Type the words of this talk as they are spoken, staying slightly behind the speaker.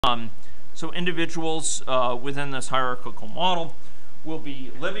So individuals within this hierarchical model will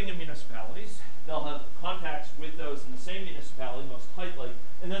be living in municipalities. They'll have contacts with those in the same municipality most tightly,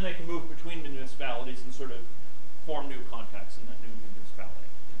 and then they can move between municipalities and sort of form new contacts in that new municipality.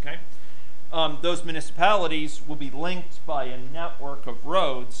 Okay? Those municipalities will be linked by a network of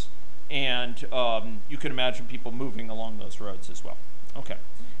roads, and you can imagine people moving along those roads as well. Okay.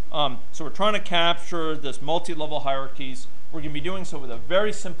 So we're trying to capture this multi-level hierarchies. We're going to be doing so with a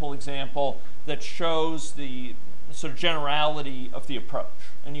very simple example that shows the sort of generality of the approach.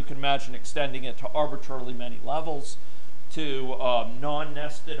 And you can imagine extending it to arbitrarily many levels, to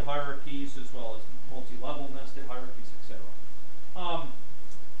non-nested hierarchies as well as multi-level nested hierarchies, etc.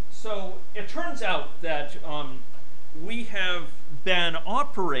 So it turns out that we have been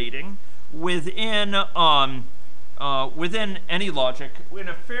operating within AnyLogic in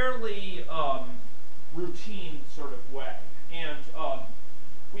a fairly routine sort of way. And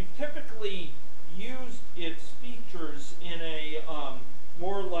we've typically used its features in a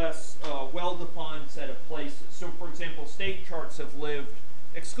more or less well-defined set of places. So, for example, state charts have lived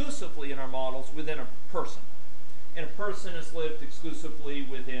exclusively in our models within a person. And a person has lived exclusively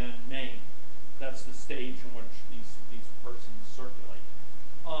within Maine. That's the stage in which these persons circulate.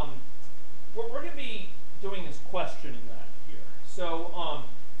 What we're going to be doing is questioning that here. So,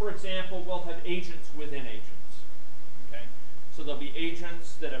 for example, we'll have agents within agents. Okay? So there'll be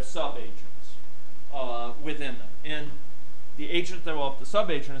agents that have sub-agents within them. And the agent that will have the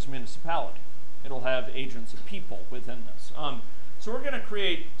sub-agent is a municipality. It'll have agents of people within this. So we're going to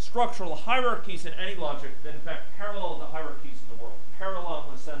create structural hierarchies in AnyLogic that, in fact, parallel the hierarchies of the world. Parallel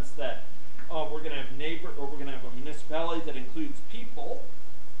in the sense that we're going to have a municipality that includes people.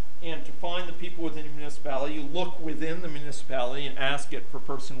 And to find the people within the municipality, you look within the municipality and ask it for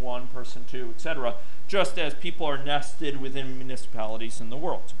person 1, person 2, etc., just as people are nested within municipalities in the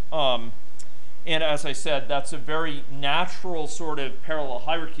world. And as I said, that's a very natural sort of parallel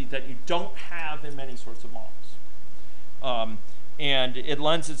hierarchy that you don't have in many sorts of models. And it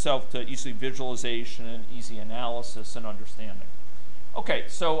lends itself to easy visualization and easy analysis and understanding. Okay,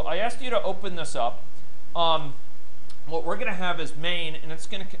 so I asked you to open this up. What we're going to have is Maine, and it's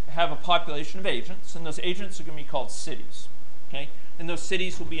going to have a population of agents, and those agents are going to be called cities. Okay? And those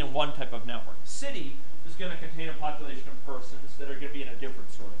cities will be in one type of network. City is going to contain a population of persons that are going to be in a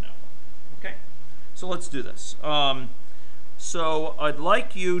different sort of network. Okay? So let's do this. So I'd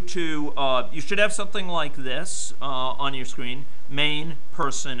like you to, you should have something like this on your screen, Main,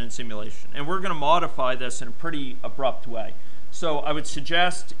 person, and simulation. And we're going to modify this in a pretty abrupt way. So I would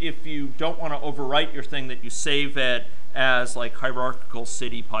suggest, if you don't want to overwrite your thing, that you save it as like hierarchical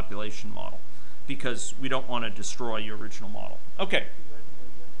city population model, because we don't want to destroy your original model. Okay.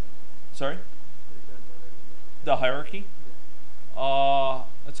 Sorry? The hierarchy?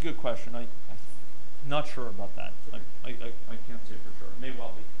 That's a good question. I'm not sure about that. I can't say for sure. It may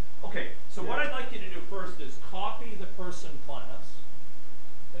well be. Okay, so what I'd like you to do first is copy the person class.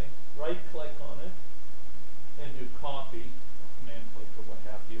 Okay, right-click on it, and do copy, command click or what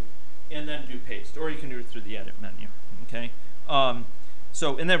have you, and then do paste. Or you can do it through the edit menu. Okay, and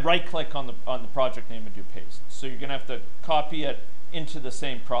then right-click on the project name and do paste. So you're going to have to copy it into the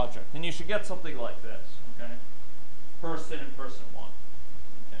same project, and you should get something like this. Okay, person and person 1.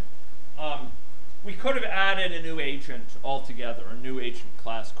 Okay. We could have added a new agent altogether, a new agent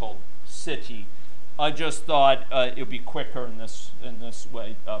class called city. I just thought it would be quicker in this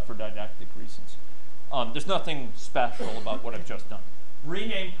way for didactic reasons. There's nothing special about what I've just done.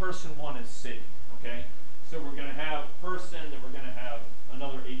 Rename person 1 as city. Okay, so we're going to have person, then we're going to have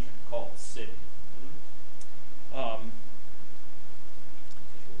another agent called city.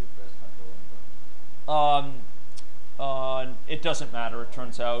 It doesn't matter, it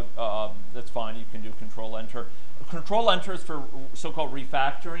turns out. That's fine, you can do Control-Enter. Control-Enter is for so-called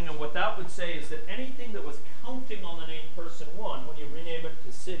refactoring, and what that would say is that anything that was counting on the name person 1, when you rename it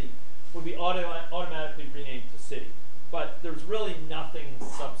to city, would be automatically renamed to city. But there's really nothing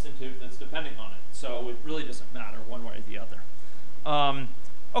substantive that's depending on it, so it really doesn't matter one way or the other.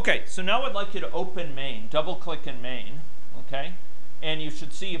 Okay, so now I'd like you to open Maine, double-click in Maine, okay? And you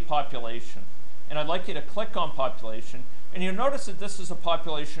should see a population. And I'd like you to click on population, and you'll notice that this is a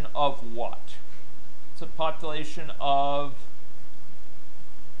population of what? It's a population of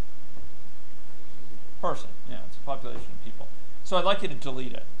person. Yeah, it's a population of people. So I'd like you to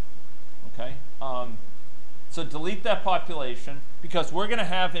delete it. Okay? So delete that population, because we're going to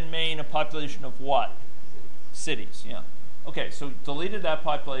have in Maine a population of what? Cities. Yeah. Okay, so deleted that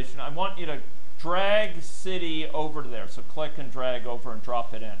population. I want you to drag city over to there. So click and drag over and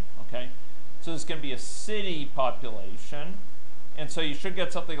drop it in. Okay? So there's going to be a city population, And so you should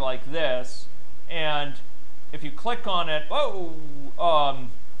get something like this. And if you click on it,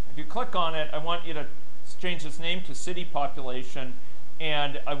 if you click on it, I want you to change this name to city population.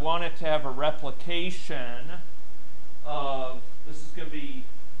 And I want it to have a replication of, this is going to be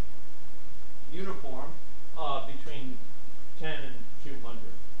uniform between 10 and 200.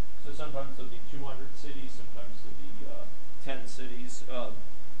 So sometimes there'll be 200 cities, sometimes there'll be 10 cities.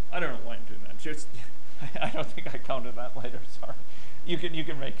 I don't know why I'm doing that. Just, I don't think I counted that later, sorry. You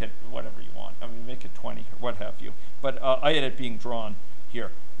can make it whatever you want. I mean, make it 20 or what have you. But I had it being drawn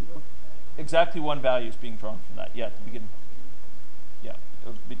here. Exactly one value is being drawn from that. Yeah, at the beginning. Yeah,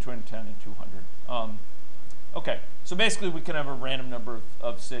 between 10 and 200. Okay, so basically we can have a random number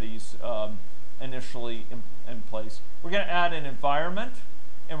of cities initially in place. We're going to add an environment,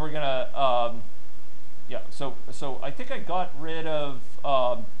 and we're going to, yeah, so I think I got rid of,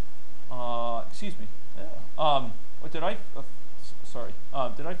 excuse me, what did I, sorry,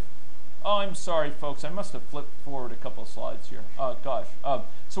 did I, oh, I'm sorry, folks, I must have flipped forward a couple of slides here. Gosh,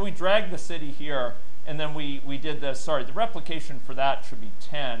 so we dragged the city here, and then we did this, sorry, the replication for that should be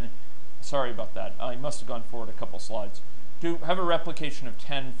 10. Sorry about that. I must have gone forward a couple slides. Do have a replication of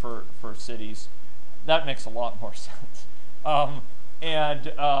 10 for cities. That makes a lot more sense. And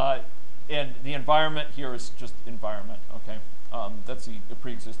the environment here is just environment. Okay, that's the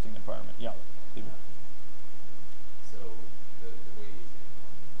pre-existing environment. Yeah. So the way you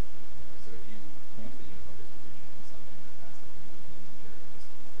so if you use the uniform distribution on something that has to be an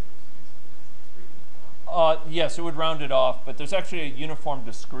integer, Yes, it would round it off, but there's actually a uniform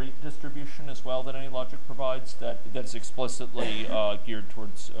discrete distribution as well that AnyLogic provides that's explicitly geared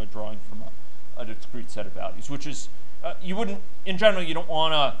towards drawing from a discrete set of values, which is, you wouldn't, in general, you don't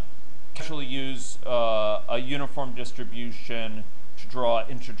want to actually use a uniform distribution to draw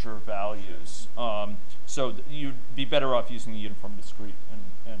integer values. So you'd be better off using a uniform discrete,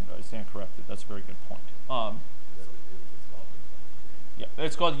 and I stand corrected. That's a very good point. Yeah,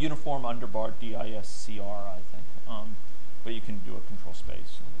 it's called uniform underbar, DISCR, I think. But you can do a control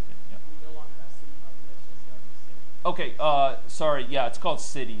space. Yeah. We no longer have city populations, Okay, sorry, yeah, it's called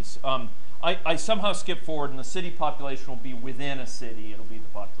cities. I somehow skipped forward, and the city population will be within a city. It'll be the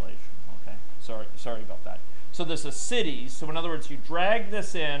population, okay? Sorry about that. So there's a city. So in other words, you drag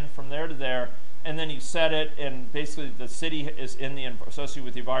this in from there to there, and then you set it, and basically the city is in the associated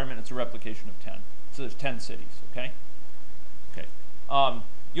with the environment. It's a replication of 10. So there's 10 cities, okay? Okay.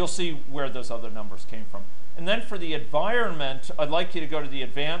 You'll see where those other numbers came from. And then for the environment, I'd like you to go to the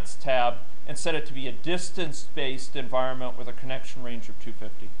Advanced tab and set it to be a distance-based environment with a connection range of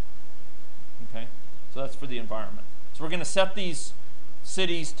 250. Okay, so that's for the environment. So we're going to set these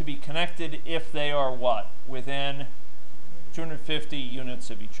cities to be connected if they are what? Within 250 units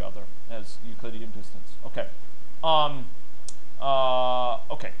of each other as Euclidean distance. Okay.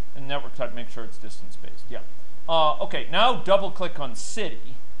 Okay, and network type, make sure it's distance-based. Yeah. Okay, now double-click on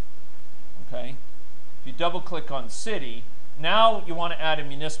city. Okay. If you double-click on city, now you want to add a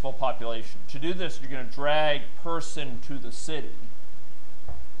municipal population. To do this, you're going to drag person to the city.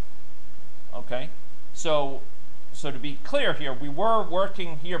 Okay, so to be clear here, we were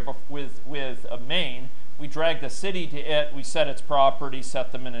working here with a main. We dragged the city to it. We set its properties,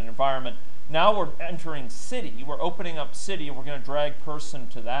 set them in an environment. Now we're entering city. We're opening up city, and we're going to drag person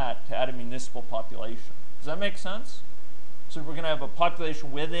to that to add a municipal population. Does that make sense? So we're going to have a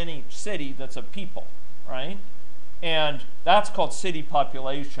population within each city that's of people, right? And that's called city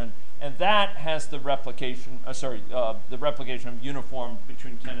population. And that has the replication, the replication of uniform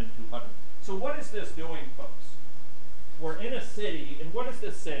between 10 and 200. So what is this doing, folks? We're in a city, and what is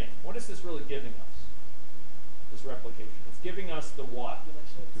this saying? What is this really giving us, this replication? It's giving us the what?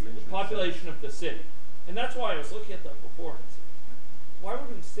 The population of the city. And that's why I was looking at that before. And said, why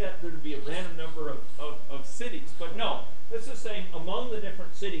would we set there to be a random number of cities? But no, this is saying among the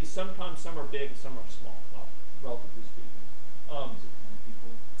different cities, sometimes some are big, some are small, well, relatively speaking.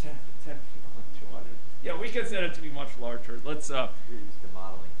 10 people and 200. Yeah, we can set it to be much larger. Let's. You're used to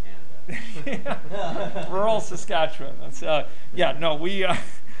modeling Canada. Rural Saskatchewan. That's yeah. No, we.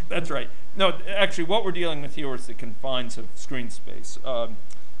 That's right. No, actually, what we're dealing with here is the confines of screen space.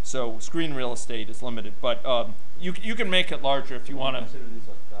 So screen real estate is limited, but you can make it larger if you want to. Consider these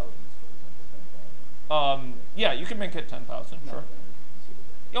like thousands, for example, 10,000. Yeah, you can make it 10,000. Sure.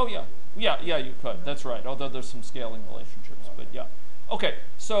 Oh yeah. Yeah, you could. That's right. Although there's some scaling relationships, but yeah. Okay,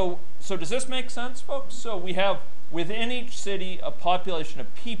 so does this make sense, folks? So we have within each city a population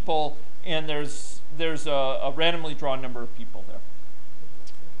of people, and there's a randomly drawn number of people there.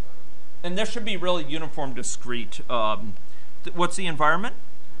 And this should be really uniform discrete. What's the environment?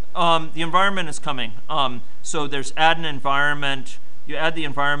 the environment is coming. So there's add an environment. You add the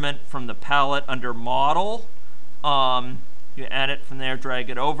environment from the palette under model. You add it from there, drag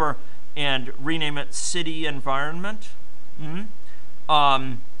it over, and rename it city environment.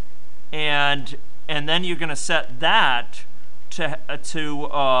 And then you're going to set that to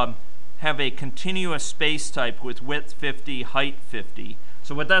have a continuous space type with width 50, height 50.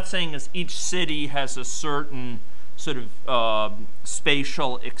 So what that's saying is each city has a certain sort of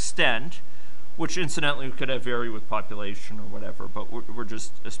spatial extent, which incidentally could have vary with population or whatever, but we're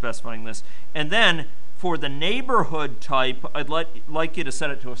just specifying this. And then for the neighborhood type, I'd like you to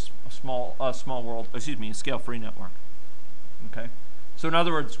set it to a small world, excuse me, a scale-free network. Okay. So in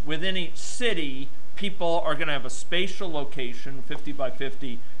other words, within each city, people are going to have a spatial location, 50 by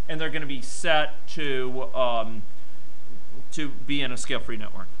 50, and they're going to be set to be in a scale-free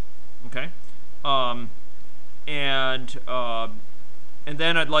network. Okay. And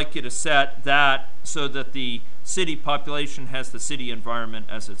then I'd like you to set that so that the city population has the city environment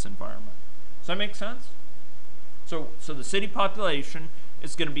as its environment. Does that make sense? So the city population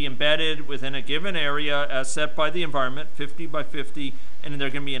is going to be embedded within a given area as set by the environment, 50 by 50, and they're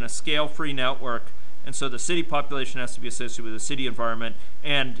going to be in a scale-free network. And so the city population has to be associated with the city environment,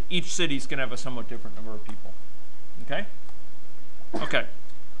 and each city is going to have a somewhat different number of people. Okay? Okay.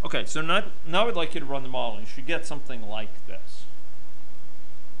 Okay, so now I'd like you to run the model. You should get something like this.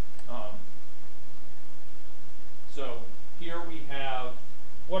 So here we have,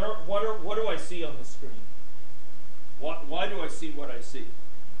 what do I see on the screen? Why do I see what I see?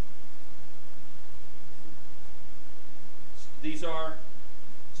 These are,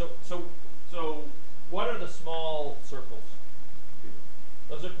 so what are the small circles?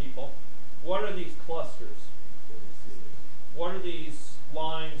 Those are people. What are these clusters? What are these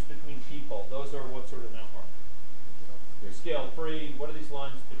lines between people? Those are what sort of network? Scale free. What are these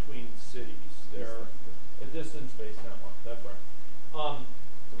lines between cities? They're a distance-based network. That's right.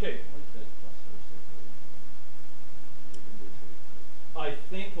 Okay. I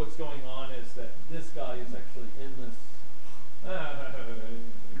think what's going on is that this guy is actually in this.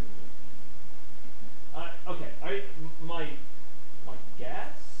 My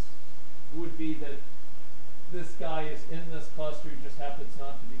guess would be that this guy is in this cluster. He just happens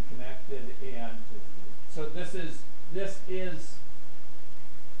not to be connected, and so this is.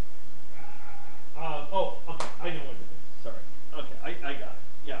 Oh, okay, I know what it is. Sorry. Okay, I got it.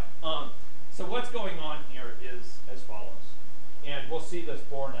 Yeah. So what's going on here is as follows, and we'll see this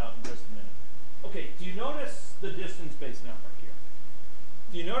borne out in just a minute. Okay, do you notice the distance-based network here?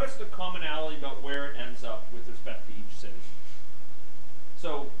 Do you notice the commonality about where it ends up with respect to each city?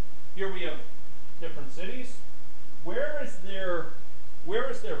 So here we have different cities. Where is their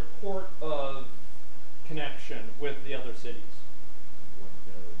port of connection with the other cities?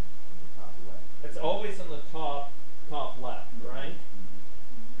 It's always in the top left, right?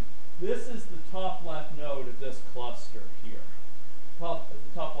 This is the top left node of this cluster here. Top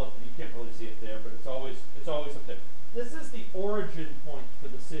left, you can't really see it there, but it's always up there. This is the origin point for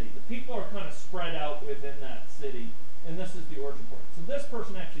the city. The people are kind of spread out within that city, and this is the origin point. So this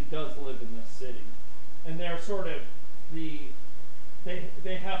person actually does live in this city, and they're sort of they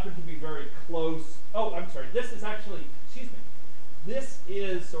happen to be very close. Oh, I'm sorry. This is actually, excuse me. This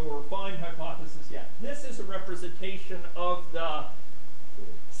is a refined hypothesis. Yeah, this is a representation of the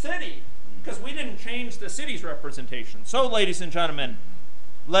city, because we didn't change the city's representation. So, ladies and gentlemen,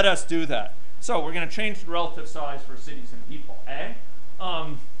 let us do that. So we're going to change the relative size for cities and people. Better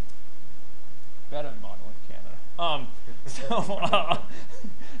model in Canada.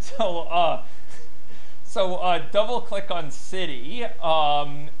 So double click on city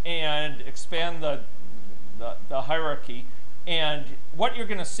and expand the hierarchy. And what you're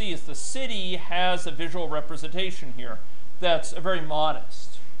going to see is the city has a visual representation here that's a very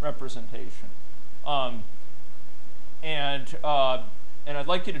modest representation. And I'd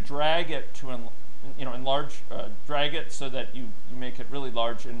like you to drag it to enlarge, drag it so that you make it really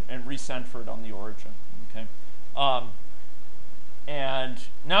large and recenter it on the origin. Okay. And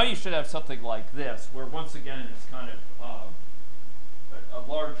now you should have something like this, where once again it's kind of a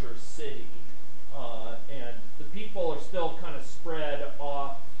larger city, and the people are still kind of spread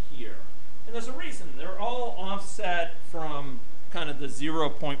off here. And there's a reason. They're all offset from kind of the 0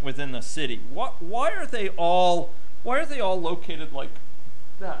 point within the city. Why are they all located like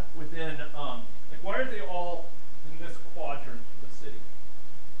that within? Why are they all in this quadrant of the city?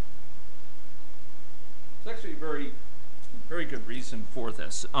 It's actually a very, very good reason for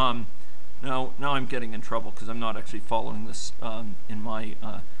this. Now I'm getting in trouble because I'm not actually following this in my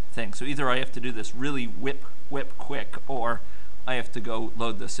thing. So either I have to do this really whip quick, or I have to go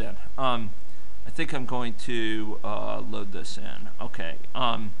load this in. I think I'm going to load this in. Okay.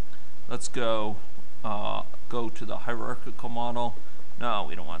 Let's go to the hierarchical model. No,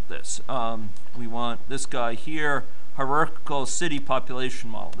 we don't want this. We want this guy here, hierarchical city population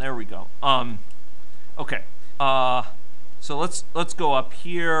model. There we go. Okay. So let's go up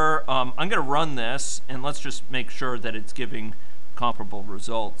here. I'm going to run this, and let's just make sure that it's giving comparable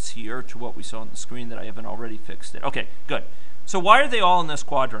results here to what we saw on the screen, that I haven't already fixed it. Okay, good. So why are they all in this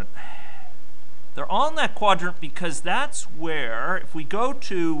quadrant? They're all in that quadrant because that's where, if we go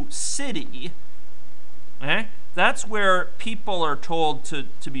to city, okay, that's where people are told to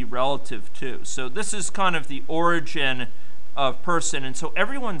be relative to. So this is kind of the origin of person, and so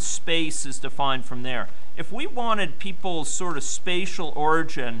everyone's space is defined from there. If we wanted people's sort of spatial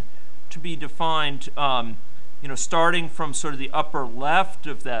origin to be defined, starting from sort of the upper left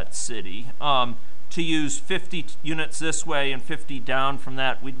of that city, to use 50 units this way and 50 down from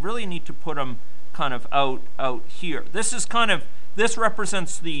that, we'd really need to put them kind of out here. This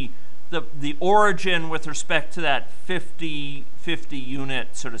represents the origin with respect to that 50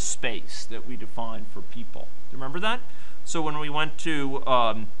 unit sort of space that we defined for people. Do you remember that? So when we went to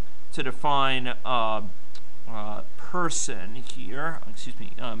define person here,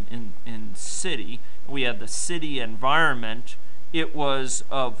 in city, we had the city environment. It was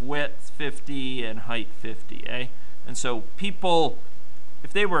of width 50 and height 50, eh? And so people,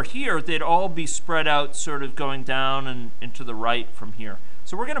 if they were here, they'd all be spread out, sort of going down and to the right from here.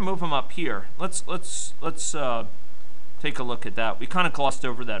 So we're going to move them up here. Let's take a look at that. We kind of glossed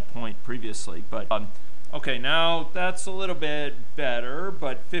over that point previously, but okay, now that's a little bit better.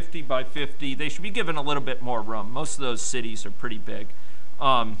 But 50 by 50, they should be given a little bit more room. Most of those cities are pretty big,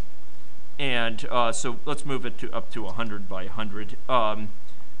 so let's move it up to 100 by 100.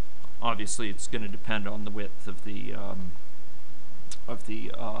 Obviously, it's going to depend on the width of the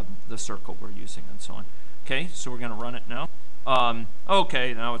circle we're using and so on. Okay, so we're going to run it now.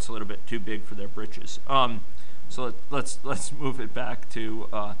 Okay, now it's a little bit too big for their britches. So let's move it back to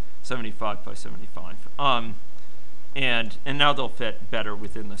 75 by 75. And now they'll fit better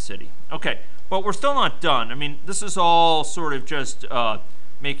within the city. Okay, but we're still not done. I mean, this is all sort of just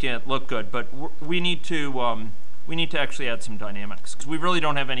making it look good, but we need to actually add some dynamics, because we really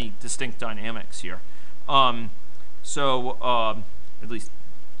don't have any distinct dynamics here. At least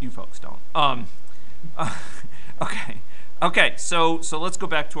you folks don't. Okay, so let's go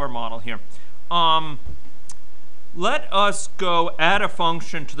back to our model here. Let us go add a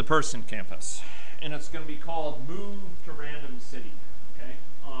function to the person campus, and it's going to be called move to random city. Okay.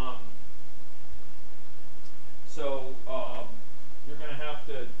 You're going to have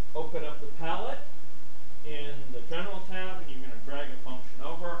to open up the palette in the general tab, and you're going to drag a function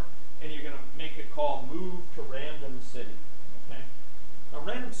over, and you're going to make it call move to random city. Okay. Now,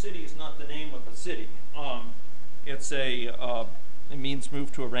 random city is not the name of a city. It means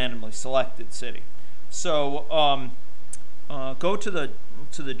move to a randomly selected city. So go to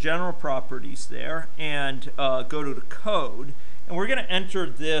the general properties there, and go to the code, and we're going to enter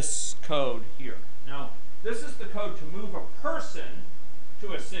this code here. Now, this is the code to move a person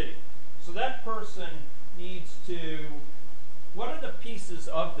to a city. So that person needs to. What are the pieces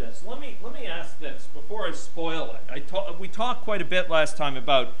of this? Let me ask this before I spoil it. We talked quite a bit last time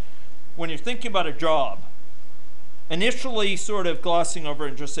about when you're thinking about a job. Initially, sort of glossing over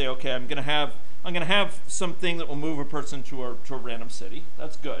and just say, okay, I'm going to have something that will move a person to a random city.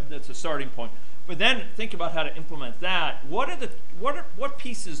 That's good. That's a starting point. But then think about how to implement that. What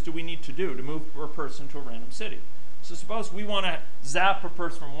pieces do we need to do to move a person to a random city? So suppose we want to zap a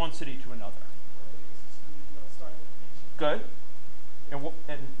person from one city to another. Good.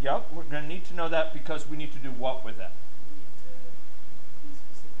 And yep, we're going to need to know that because we need to do what with it?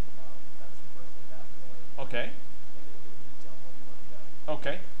 Okay.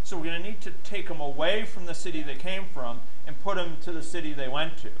 Okay, so we're going to need to take them away from the city they came from and put them to the city they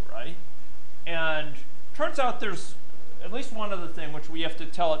went to, right? And turns out there's at least one other thing which we have to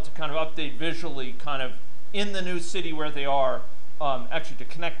tell it to kind of update visually, kind of in the new city where they are, actually to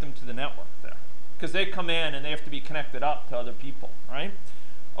connect them to the network there. Because they come in and they have to be connected up to other people, right?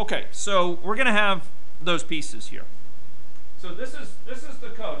 Okay, so we're going to have those pieces here. So this is the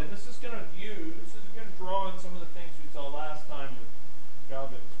code, and this is going to draw on some of the things we saw last time with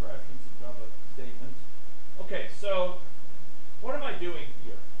Java expressions and Java statements. Okay, so what am I doing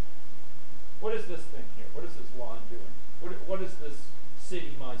here? What is this thing here? What is this line doing? What is this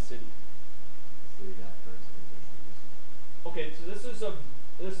city, my city? City that person. Okay, so this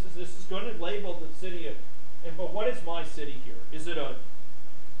is going to label the city of, but what is my city here? Is it a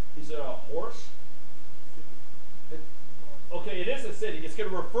horse? okay, it is a city. It's going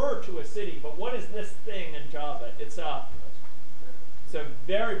to refer to a city, but what is this thing in Java? It's a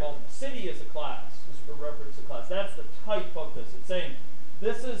variable. City is a class. It's a reference to class. That's the type of this. It's saying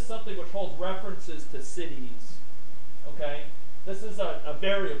this is something which holds references to cities. Okay? This is a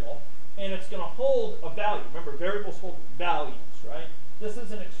variable, and it's going to hold a value. Remember, variables hold values, right? This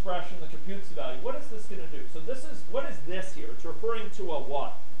is an expression that computes the value. What is this going to do? So this is, what is this here? It's referring to a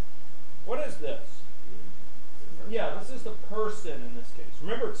what? What is this? Yeah, this is the person in this case.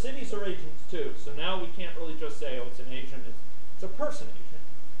 Remember, cities are agents too, so now we can't really just say, oh, it's an agent. It's a person agent.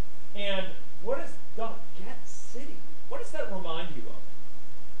 And what is .get city? What does that remind you of?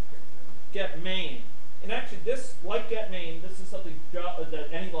 Get main. And actually, this, like get main, this is something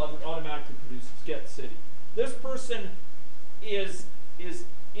that AnyLogic automatically produces, get city. This person is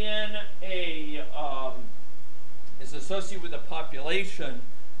in a is associated with a population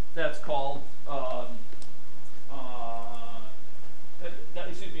that's called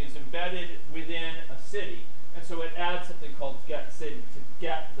is embedded within a city, and so it adds something called get city to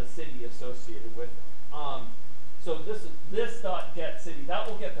get the city associated with it. So this dot get city, that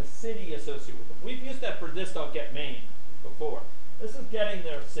will get the city associated with it. We've used that for this dot get main before. This is getting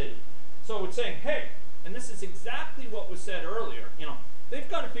their city. So it's saying, hey, and this is exactly what was said earlier. You know, they've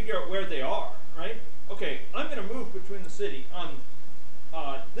got to figure out where they are, right? Okay, I'm going to move between the city.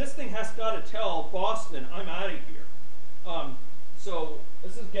 This thing has got to tell Boston, I'm out of here. So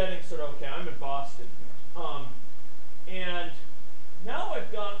this is getting sort of, okay, I'm in Boston here. And now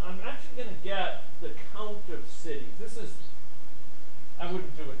I'm actually going to get the count of cities. This is, I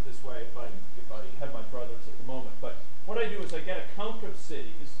wouldn't do it this way if I had my brothers at the moment, but what I do is I get a count of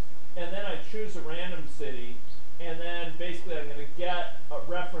cities, and then I choose a random city, and then basically I'm going to get a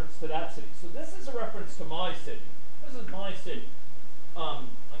reference to that city. So this is a reference to my city. This is my city. I'm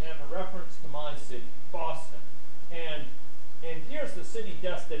going to have a reference to my city, Boston. And here's the city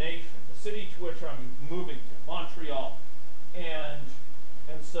destination, the city to which I'm moving to, Montreal. And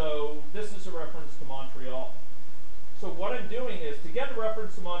so this is a reference to Montreal. So what I'm doing is, to get a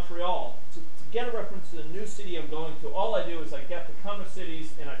reference to Montreal, to get a reference to the new city I'm going to, all I do is I get the count of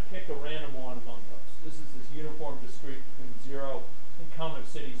cities and I pick a random one among those. This is this uniform discrete between 0 and count of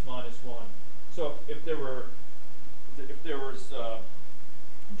cities minus 1. So if there was a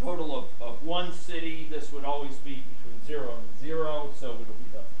total of 1 city, this would always be between 0 and 0. So it'll be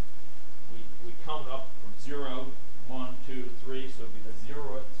we count up from 0, 1, 2, 3. So it'll be the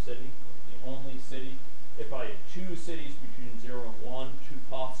 0th city, the only city. If I had 2 cities between 0 and 1, 2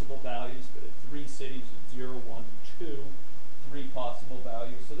 possible values, but at 3 cities at 0, 1, 2, 3 possible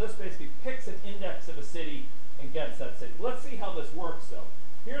values. So this basically picks an index of a city and gets that city. Let's see how this works though.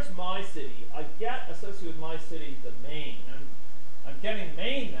 Here's my city. I get associated with my city the main. I'm getting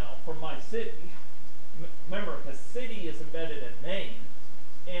main now from my city. Remember, because city is embedded in main.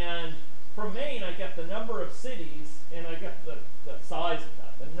 And from main, I get the number of cities, and I get the size of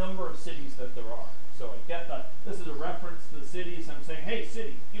that, the number of cities that there are. So I get that. This is a reference to the cities. I'm saying, hey,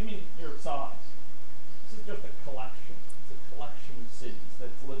 city, give me your size. This is just a collection. It's a collection of cities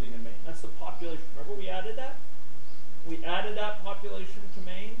that's living in Maine. That's the population. Remember we added that? We added that population to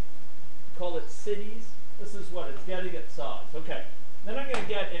Maine. Call it cities. This is what it's getting its size. Okay. Then I'm going to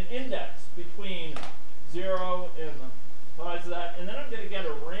get an index between 0 and the size of that. And then I'm going to get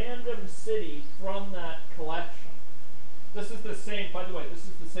a random city from that collection. This is the same, by the way, this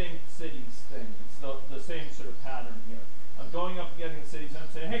is the same cities thing. It's the same sort of pattern here. I'm going up and getting the cities, and I'm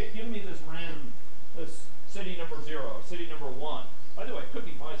saying, hey, give me this random, this city number 0, city number 1. By the way, it could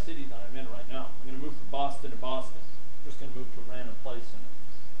be my city that I'm in right now. I'm going to move from Boston to Boston. I'm just going to move to a random place in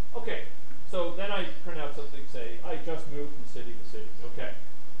it. Okay, so then I print out something, say, I just moved from city to city. Okay.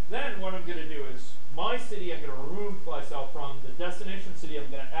 Then what I'm going to do is, my city I'm going to remove myself from, the destination city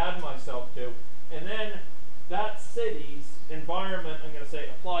I'm going to add myself to, and then that city's environment, I'm going to say,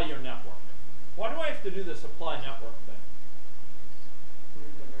 apply your network. Why do I have to do this apply network thing?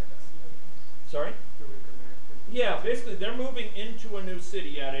 Sorry? Yeah, basically they're moving into a new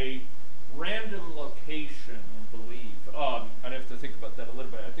city at a random location, I believe. I'd have to think about that a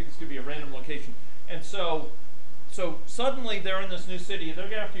little bit. I think it's going to be a random location. And so suddenly they're in this new city. They're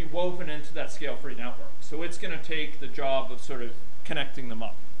going to have to be woven into that scale-free network. So it's going to take the job of sort of connecting them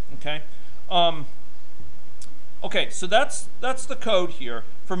up. Okay? Okay, so that's the code here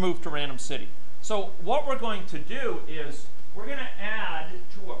for move to random city. So what we're going to do is we're going to add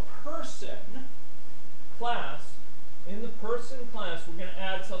to a person class. In the person class, we're going to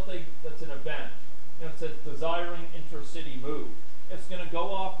add something that's an event. And it says desiring intercity move. It's going to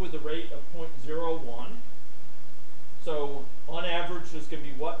go off with a rate of 0.01. So on average, there's going to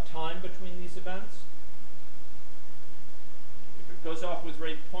be what time between these events? goes off with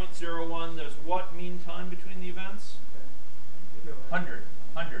rate 0.01. There's what mean time between the events? 100.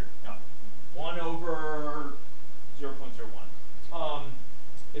 100. Yeah. 1 over 0.01.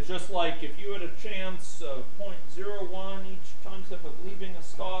 It's just like if you had a chance of 0.01 each time step of leaving a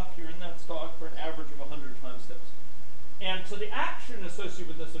stock, you're in that stock for an average of 100 time steps. And so the action associated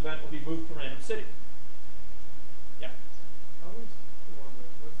with this event will be moved to random city. Yeah. What's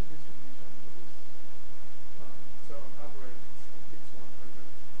the distribution for this? So on average, it's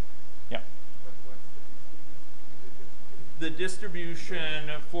 100. Yeah. But what's the distribution? Is it just The distribution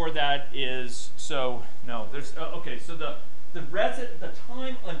for that is, so no, there's okay. So the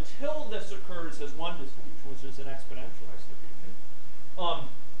time until this occurs has one distribution, which is an exponential distribution.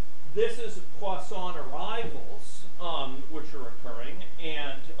 This is Poisson arrivals, which are occurring,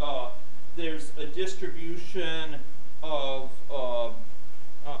 and there's a distribution of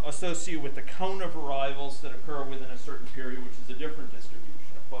associated with the count of arrivals that occur within a certain period, which is a different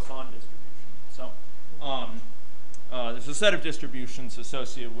distribution, a Poisson distribution. So there's a set of distributions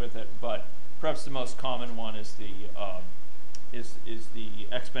associated with it, but perhaps the most common one is the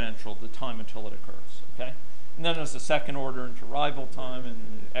exponential, the time until it occurs. Okay, and then there's the second order into arrival time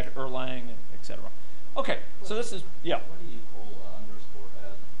and Erlang, etc. Okay, so this is What do you call underscore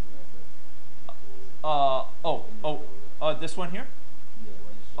add method? this one here. Yeah,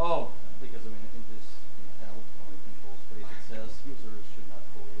 what is Oh. because I mean in this help on the control space it says users should not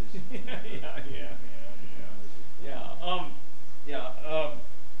call this.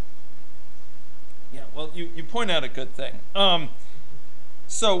 Yeah, well, you point out a good thing.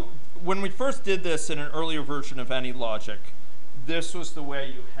 So when we first did this in an earlier version of AnyLogic, this was the way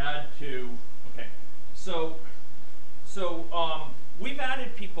you had to. Okay, so we've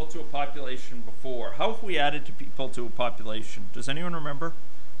added people to a population before. How have we added people to a population? Does anyone remember?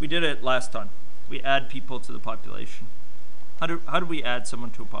 We did it last time. We add people to the population. How do we add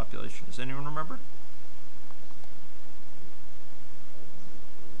someone to a population? Does anyone remember?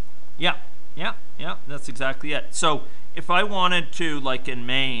 Yeah, that's exactly it. So if I wanted to, like in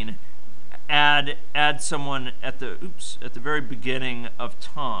main, add someone at the very beginning of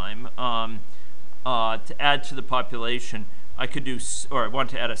time to add to the population, I could do, or I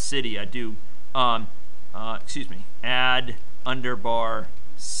want to add a city, I do, add underbar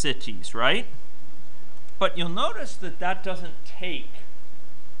cities, right? But you'll notice that that doesn't take,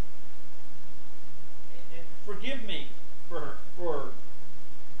 and forgive me for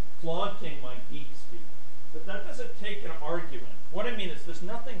flaunting my geek speak, but that doesn't take an argument. What I mean is there's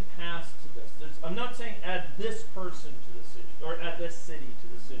nothing past to this. I'm not saying add this person to the city, or add this city to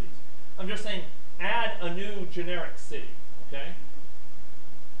the cities. I'm just saying add a new generic city, okay?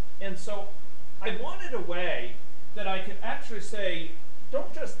 And so I wanted a way that I could actually say,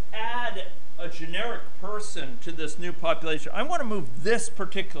 don't just add a generic person to this new population. I want to move this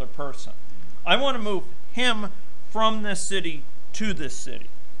particular person. I want to move him from this city to this city,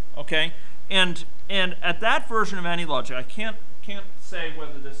 okay? And at that version of AnyLogic, I can't say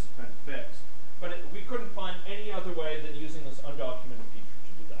whether this has been fixed, but we couldn't find any other way than using this undocumented feature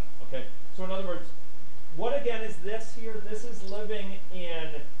to do that, okay? So in other words, what again is this here? This is living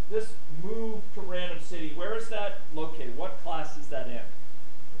in this move to random city. Where is that located? What class is that in?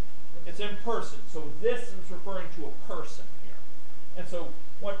 It's in person. So this is referring to a person here. And so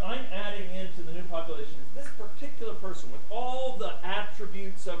what I'm adding into the new population is this particular person with all the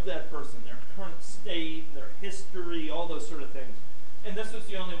attributes of that person, their current state, their history, all those sort of things. And this was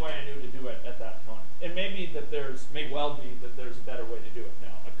the only way I knew to do it at that time. It may be that may well be that there's a better way to do it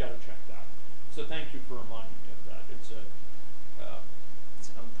now. I've got to check that. So thank you for reminding me of that. It's an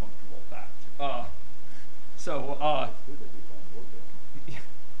uncomfortable fact.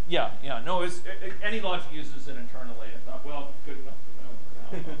 No, AnyLogic uses it internally. I thought, well, it's good enough for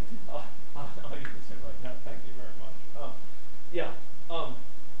them. I'll use it right now. Thank you very much.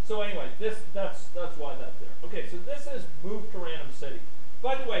 So anyway, that's why that's there. Okay, so this is move to random city.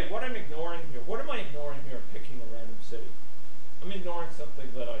 By the way, what I'm ignoring here, what am I ignoring here? Picking a random city. I'm ignoring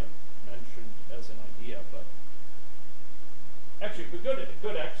something that I mentioned as an idea, but actually, a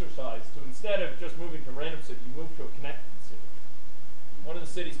good exercise to instead of just moving to random city, you move to a connected city. One of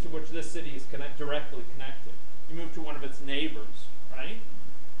the cities to which this city is directly connected. You move to one of its neighbors, right?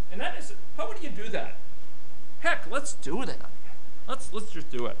 And that is, how would you do that? Heck, let's do that. Let's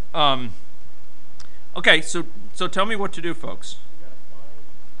just do it. Okay, so tell me what to do, folks. You gotta find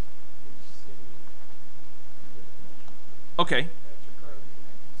which city Okay. that you're currently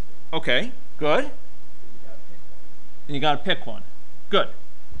connected to. Okay. Good. And you gotta pick one. And you got to pick one. Good.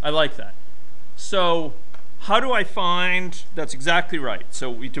 I like that. So how do I find? That's exactly right. So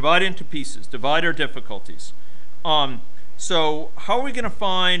we divide into pieces. Divide our difficulties. So how are we going to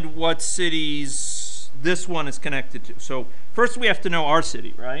find what cities this one is connected to? So first we have to know our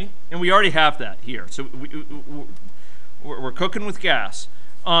city, right? And we already have that here. So we're cooking with gas.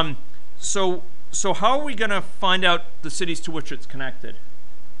 So how are we going to find out the cities to which it's connected?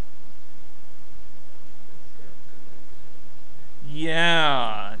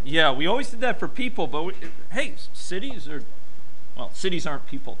 Yeah, we always did that for people, but hey, cities are, well, cities aren't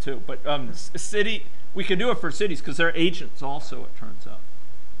people too, but we can do it for cities because they're agents also, it turns out.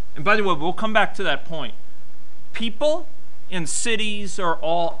 And by the way, we'll come back to that point. People and cities are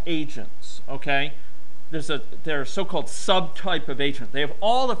all agents, okay? They're a so-called subtype of agent. They have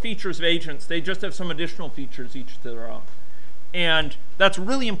all the features of agents. They just have some additional features each to their own. And that's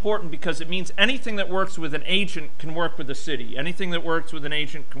really important because it means anything that works with an agent can work with a city. Anything that works with an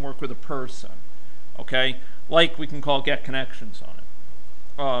agent can work with a person, okay? Like we can call get connections on it.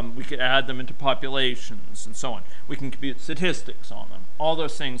 We could add them into populations and so on. We can compute statistics on them. All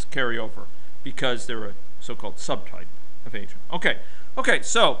those things carry over because they're a so-called subtype of agent. Okay,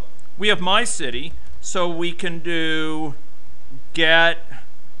 so we have my city. So we can do get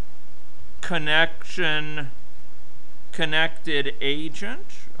connection connected agent,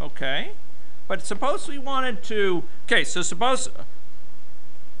 okay? But suppose we wanted to, okay, so suppose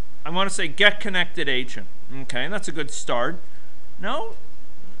I want to say get connected agent, okay? That's a good start. No,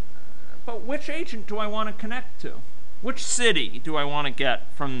 but which agent do I want to connect to? Which city do I want to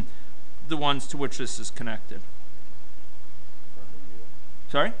get from the ones to which this is connected?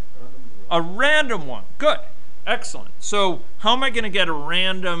 Sorry? A random one. Good. Excellent. So how am I going to get a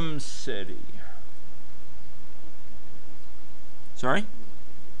random city? Sorry?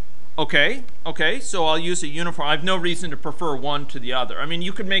 Okay. So I'll use a uniform. I have no reason to prefer one to the other. I mean,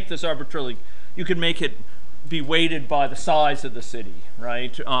 you could make this arbitrarily. You could make it be weighted by the size of the city,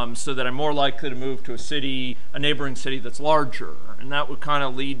 right? So that I'm more likely to move to a neighboring city that's larger. And that would kind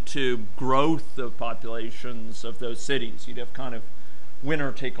of lead to growth of populations of those cities. You'd have kind of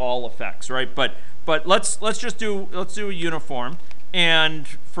winner take all effects, right? But let's do a uniform, and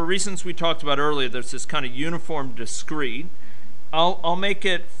for reasons we talked about earlier, there's this kind of uniform discrete. I'll make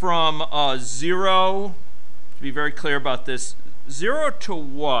it from 0, to be very clear about this, 0 to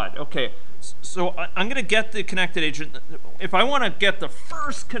what? Okay, so I'm going to get the connected agent. If I want to get the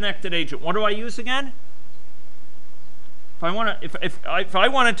first connected agent, what do I use again? If I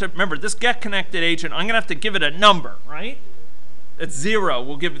wanted to remember this get connected agent, I'm going to have to give it a number, right? It's 0,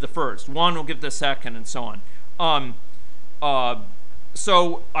 we'll give it the first. 1, we'll give the second, and so on.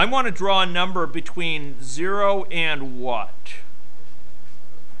 So I want to draw a number between 0 and what?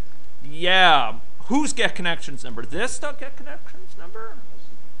 Yeah, whose get connections number? This get connections number?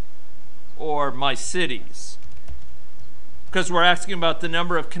 Or my city's? Because we're asking about the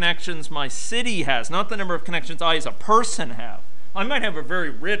number of connections my city has, not the number of connections I as a person have. I might have a very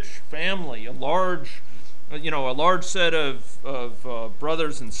rich family, a large set of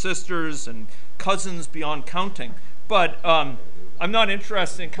brothers and sisters and cousins beyond counting. But I'm not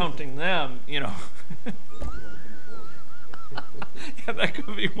interested in counting them, Yeah, that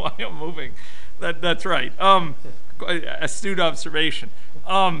could be why I'm moving. That's right. Astute observation.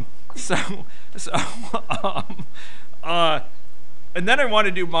 And then I want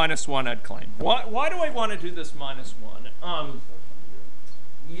to do -1, I'd claim. Why do I want to do this -1?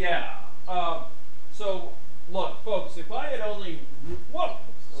 Yeah. So, look, folks, if I had only... Whoa!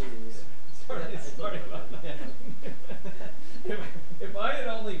 Sorry about that. If I had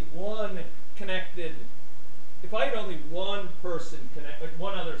only one connected... If I had only one person,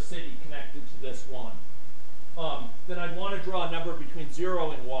 one other city connected to this one, then I'd want to draw a number between 0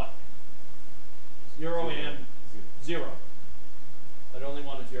 and what? 0 and 0. I'd only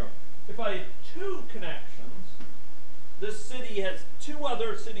want a 0. If I had 2 connections, this city has 2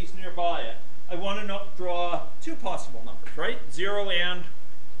 other cities nearby it. I want to draw 2 possible numbers, right? 0 and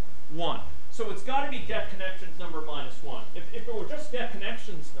 1. So it's got to be get connections number -1. If it were just get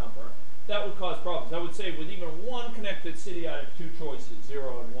connections number, that would cause problems. I would say with even one connected city, I have 2 choices,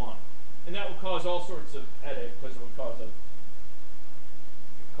 0 and 1. And that would cause all sorts of headache because it would cause an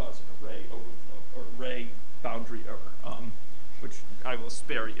array overflow or array boundary error, which I will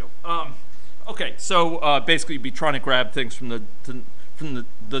spare you. Okay, so basically you'd be trying to grab things from the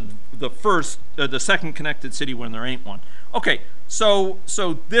second connected city when there ain't one. Okay, so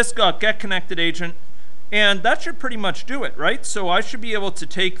this got get connected agent, and that should pretty much do it, right? So I should be able to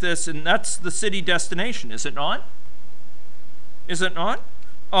take this, and that's the city destination, is it not? Is it not?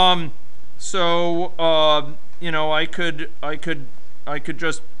 I could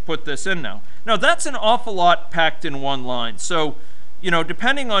just put this in now. Now that's an awful lot packed in one line. So you know,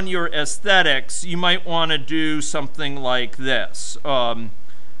 depending on your aesthetics, you might want to do something like this. Okay,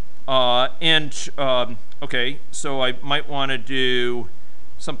 so I might want to do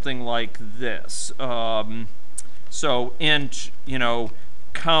something like this. So int, you know,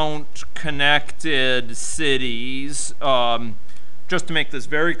 count connected cities, just to make this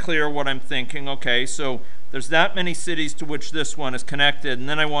very clear what I'm thinking. Okay, so there's that many cities to which this one is connected, and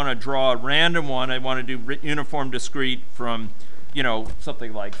then I want to draw a random one. I want to do uniform discrete from, you know,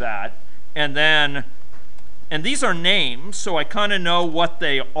 something like that. And then, and these are names, so I kind of know what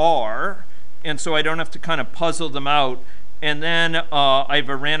they are, and so I don't have to kind of puzzle them out. And then I have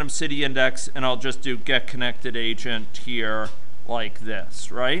a random city index, and I'll just do get connected agent here like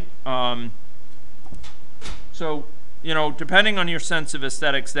this, right? So, you know, depending on your sense of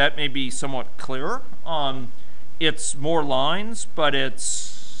aesthetics, that may be somewhat clearer. It's more lines, but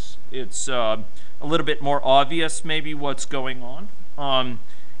it's a little bit more obvious maybe what's going on.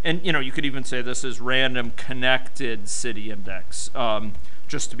 And, you know, you could even say this is random connected city index.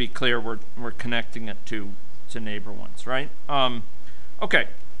 Just to be clear, we're connecting it to neighbor ones, right? Okay.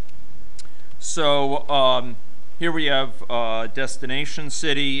 So here we have destination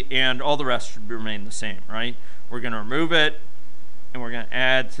city, and all the rest should remain the same, right? We're going to remove it, and we're going to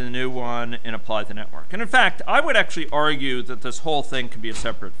add to the new one and apply the network. And in fact, I would actually argue that this whole thing could be a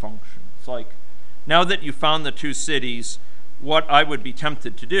separate function. It's like, now that you found the two cities, what I would be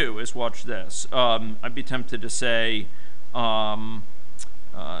tempted to do is watch this. I'd be tempted to say, let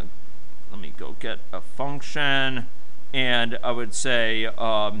me go get a function, and I would say,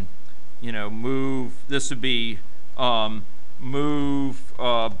 you know, move, this would be move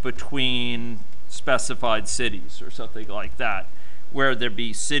between specified cities or something like that, where there'd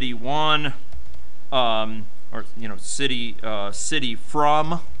be city one, or, you know, city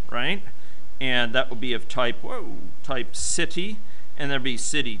from, right? And that would be of type, type city, and there'd be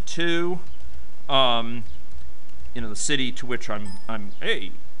city two, you know, the city to which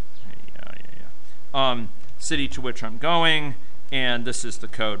city to which I'm going, and this is the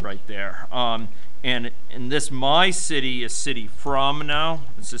code right there. And this my city is city from now.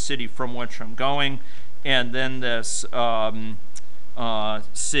 It's the city from which I'm going, and then this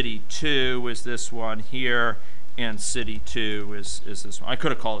city 2 is this one here, and city 2 is this one. I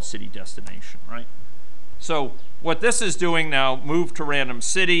could have called it city destination, right? So what this is doing now, move to random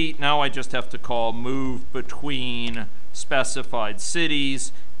city. Now I just have to call move between specified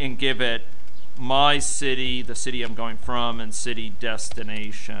cities and give it my city, the city I'm going from, and city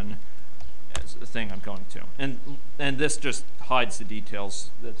destination as the thing I'm going to. And this just hides the details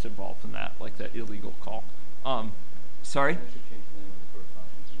that's involved in that, like that illegal call. Sorry?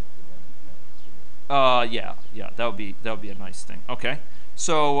 Yeah, that would be a nice thing. Okay.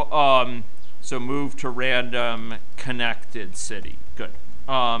 So so move to random connected city. Good.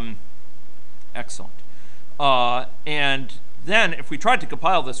 Excellent. And then if we tried to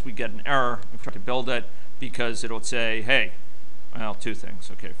compile this, we get an error. We tried to build it because it'll say, hey, well, two things.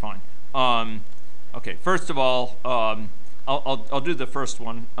 Okay, fine. Okay, first of all, I'll do the first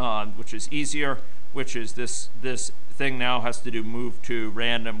one, which is easier, which is this thing now has to do move to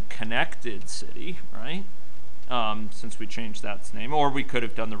random connected city, right? Since we changed that name, or we could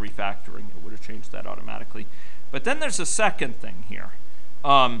have done the refactoring. It would have changed that automatically. But then there's a second thing here,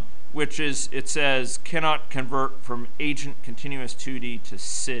 which is it says cannot convert from agent continuous 2D to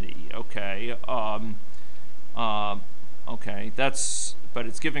city. Okay. Okay, but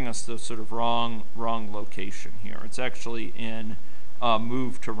it's giving us the sort of wrong location here. It's actually in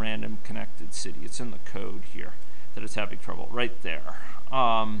move to random connected city. It's in the code here that it's having trouble, right there.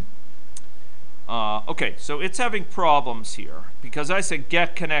 Okay, so it's having problems here because I said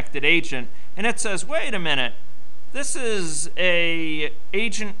get connected agent, and it says, wait a minute, this is a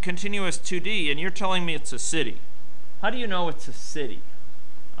agent continuous 2D, and you're telling me it's a city. How do you know it's a city?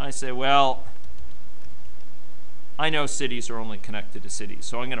 I say, well, I know cities are only connected to cities,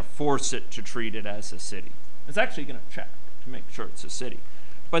 so I'm going to force it to treat it as a city. It's actually going to check to make sure it's a city.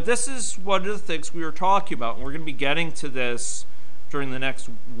 But this is one of the things we were talking about, and we're going to be getting to this during the next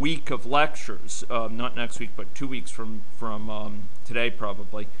week of lectures. Not next week, but 2 weeks from today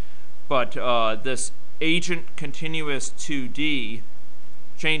probably. But this agent continuous 2D,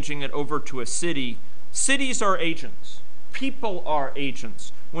 changing it over to a city. Cities are agents. People are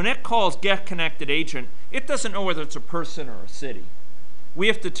agents. When it calls get connected agent, it doesn't know whether it's a person or a city. We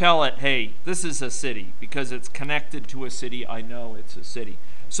have to tell it, hey, this is a city because it's connected to a city. I know it's a city.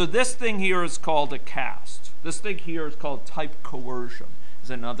 So this thing here is called a cast. This thing here is called type coercion, is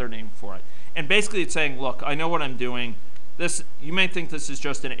another name for it. And basically it's saying, look, I know what I'm doing. This, you may think this is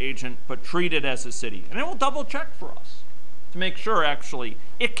just an agent, but treat it as a city. And it will double check for us. to make sure actually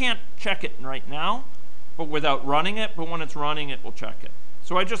it can't check it right now, but without running it. But when it's running, it will check it.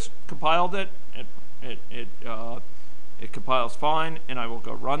 So I just compiled it. It compiles fine, and I will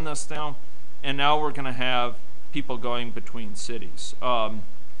go run this now. And now we're going to have people going between cities.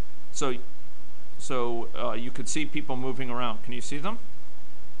 So you could see people moving around. Can you see them?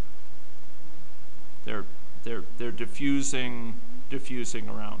 They're diffusing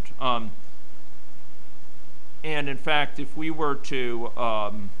around. And in fact, if we were to What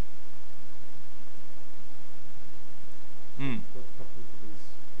happens to these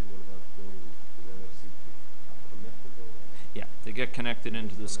people that go to the other city? Are connected or? yeah, they get connected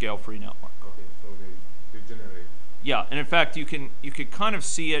into the scale-free network. Okay, so they generate. Yeah, and in fact, you can kind of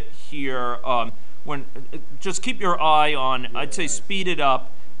see it here. When just keep your eye on, I'd say speed it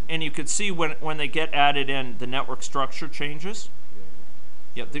up, and you could see when they get added in, the network structure changes.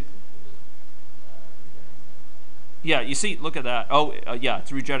 Yeah. Yeah, you see, look at that. Oh, yeah,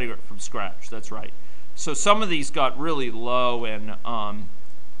 it's regenerated from scratch. That's right. So some of these got really low in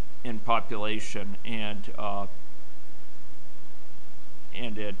population, and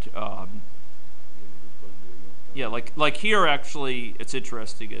it. Yeah, like here actually, it's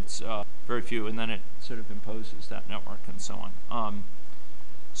interesting. It's very few, and then it sort of imposes that network and so on.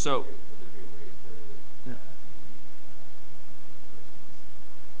 So. Would there be a way for Yeah.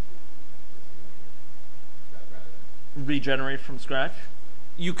 Regenerate from scratch?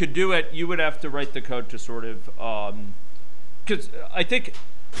 You could do it. You would have to write the code to sort of, because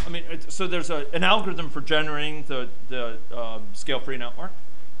so there's an algorithm for generating the scale-free network,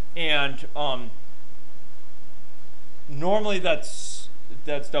 and normally that's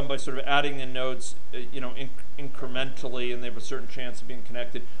done by sort of adding the nodes, incrementally, and they have a certain chance of being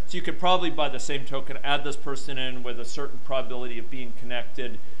connected. So you could probably, by the same token, add this person in with a certain probability of being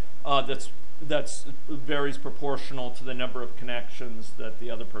connected. That's varies proportional to the number of connections that the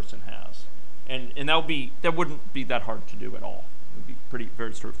other person has, and that wouldn't be that hard to do at all. It would be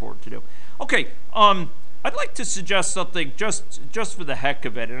very straightforward to do. Okay, I'd like to suggest something just for the heck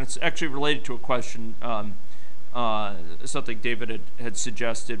of it, and it's actually related to a question. Something David had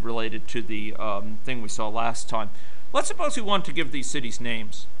suggested related to the thing we saw last time. Let's suppose we want to give these cities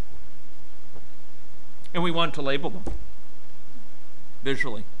names, and we want to label them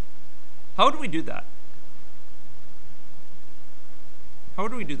visually. How do we do that? How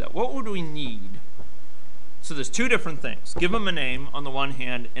do we do that? What would we need? So there's two different things. Give them a name on the one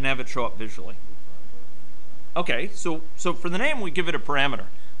hand and have it show up visually. Okay, so for the name, we give it a parameter.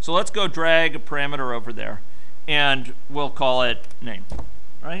 So let's go drag a parameter over there, and we'll call it name,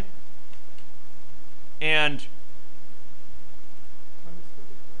 right? And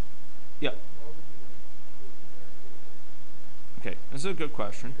yeah. Okay, this is a good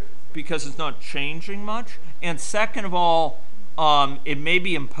question, because it's not changing much. And second of all, it may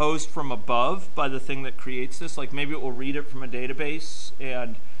be imposed from above by the thing that creates this. Like maybe it will read it from a database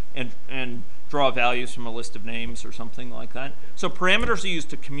and draw values from a list of names or something like that. So parameters are used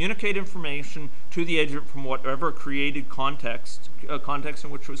to communicate information to the agent from whatever created context in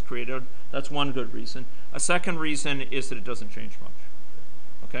which it was created. That's one good reason. A second reason is that it doesn't change much.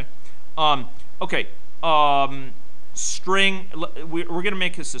 Okay. String, we're going to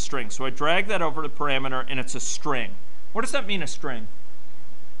make this a string. So I drag that over the parameter, and it's a string. What does that mean, a string?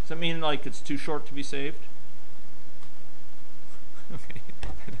 Does that mean like it's too short to be saved? Okay,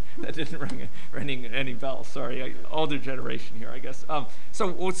 that didn't ring any bells. Sorry, older generation here, I guess. It's a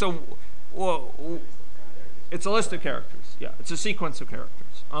list of characters. Yeah, it's a sequence of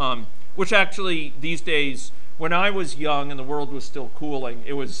characters. Which actually these days, when I was young and the world was still cooling,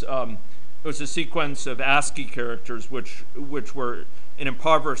 it was a sequence of ASCII characters, which were an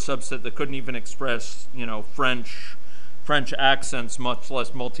impoverished subset that couldn't even express, French accents, much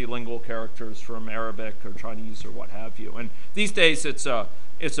less multilingual characters from Arabic or Chinese or what have you. And these days, it's a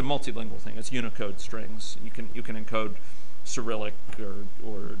multilingual thing. It's Unicode strings. You can encode Cyrillic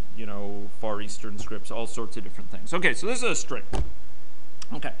or Far Eastern scripts, all sorts of different things. Okay, so this is a string.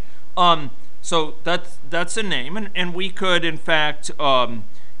 Okay, so that's a name, and we could in fact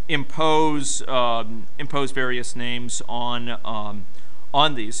impose various names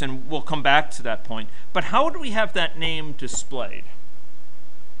on these, and we'll come back to that point. But how do we have that name displayed?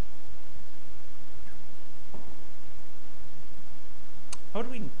 How do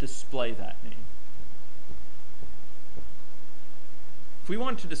we display that name? If we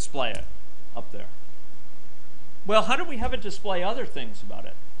want to display it up there, well, how do we have it display other things about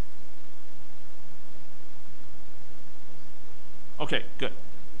it? Okay, good.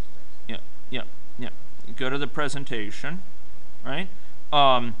 Yeah. Go to the presentation, right?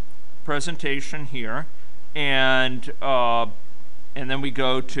 Presentation here, and then we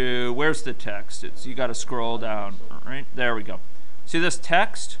go to, where's the text? You got to scroll down, right? There we go. See this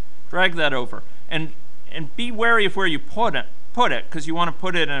text? Drag that over, and be wary of where you put it, because you want to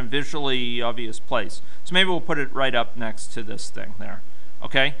put it in a visually obvious place. So maybe we'll put it right up next to this thing there,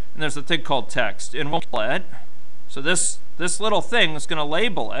 okay? And there's a thing called text, and we'll label it. So this little thing is going to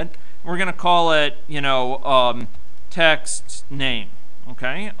label it. We're going to call it, text name,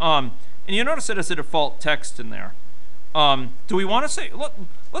 okay? And you notice it has a default text in there. Do we want to say,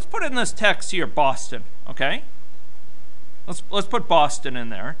 let's put in this text here, Boston, okay? Let's put Boston in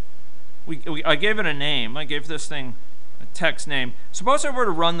there. I gave it a name. I gave this thing a text name. Suppose I were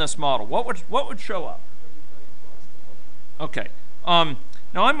to run this model. What would show up? Okay. Now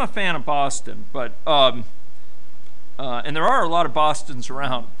I'm a fan of Boston, but and there are a lot of Bostons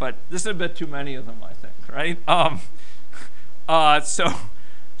around, but this is a bit too many of them, I think, right? So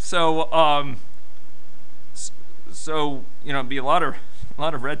it'd be a lot of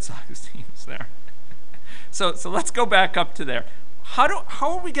Red Sox teams there. So let's go back up to there. How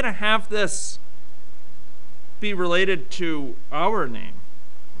are we going to have this be related to our name?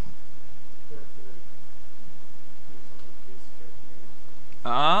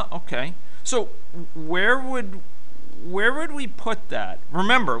 Okay. So where would we put that?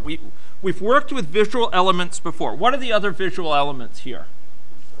 Remember, we've worked with visual elements before. What are the other visual elements here?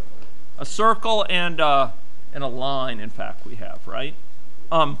 A circle and a line, in fact, we have, right?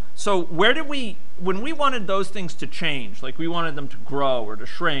 So where did when we wanted those things to change, like we wanted them to grow or to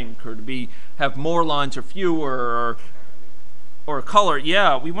shrink or to have more lines or fewer or color,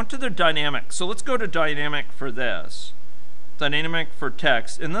 yeah, we went to the dynamic. So let's go to dynamic for this. Dynamic for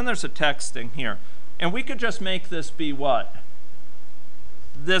text, and then there's a text thing here. And we could just make this be what?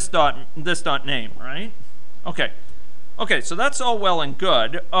 This dot name, right? Okay. Okay, so that's all well and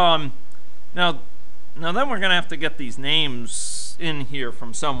good. Now then we're going to have to get these names in here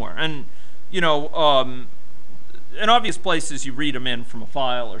from somewhere. And, in obvious places you read them in from a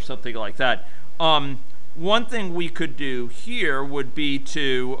file or something like that. One thing we could do here would be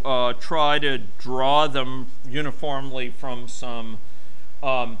to try to draw them uniformly from some,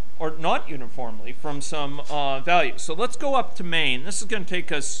 or not uniformly, from some value. So let's go up to main. This is going to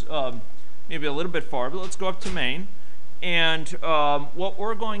take us maybe a little bit far, but let's go up to main. And what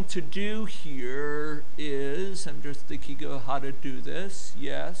we're going to do here is, I'm just thinking of how to do this.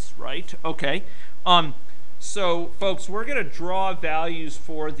 Yes, right, okay. So, folks, we're going to draw values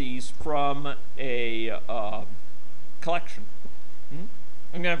for these from a collection. I'm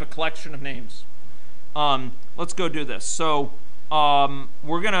going to have a collection of names. Let's go do this. So,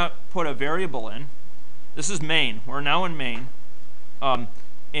 we're going to put a variable in. This is main. We're now in main.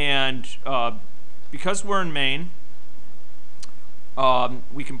 Because we're in main,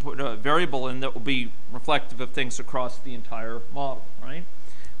 we can put a variable in that will be reflective of things across the entire model, right?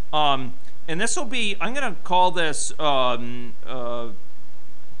 And this will be, I'm going to call this, I'm going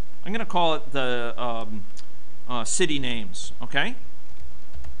to call it the city names, okay?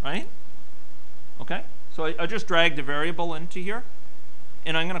 Right? Okay? So I just dragged a variable into here,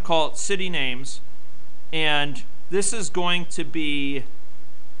 and I'm going to call it city names, and this is going to be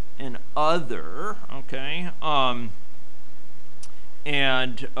an other, okay? I am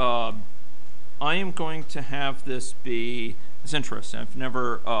going to have this be, it's interesting, I've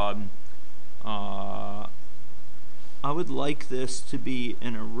never, I would like this to be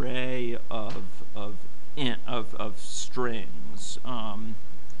an array of strings, and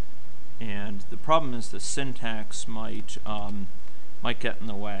the problem is the syntax might get in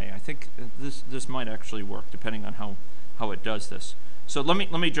the way. I think this might actually work depending on how it does this. So let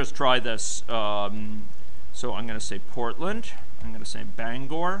me just try this. So I'm going to say Portland. I'm going to say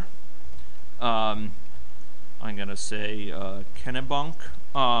Bangor. I'm going to say Kennebunk.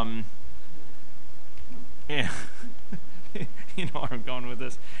 And you know where I'm going with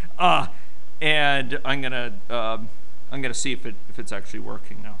this. And I'm gonna see if it's actually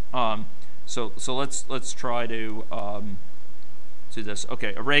working now. So let's try to do this.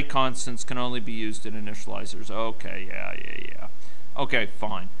 Okay, array constants can only be used in initializers. Okay, yeah. Okay,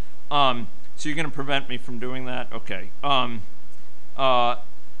 fine. So you're gonna prevent me from doing that? Okay.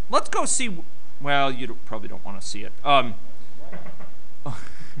 Let's go see. Well, you probably don't want to see it.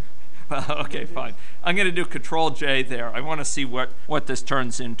 Okay, fine. I'm going to do Control J there. I want to see what this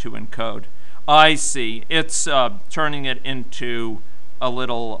turns into in code. I see. It's turning it into a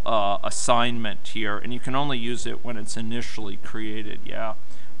little assignment here, and you can only use it when it's initially created. Yeah.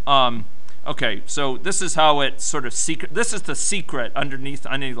 Okay, so this is how it sort of secret. This is the secret underneath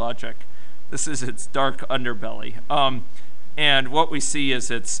AnyLogic. This is its dark underbelly. And what we see is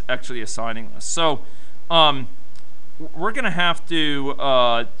it's actually assigning this. So we're going to have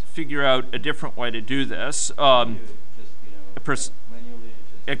to figure out a different way to do this. You just, manually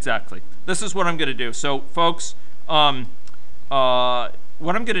just. Exactly. This is what I'm going to do. So, folks, what I'm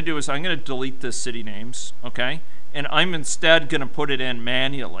going to do is I'm going to delete the city names, okay? And I'm instead going to put it in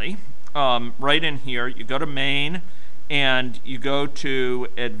manually. Right in here, you go to main, and you go to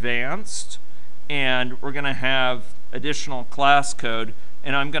advanced, and we're going to have additional class code,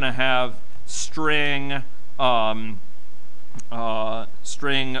 and I'm going to have string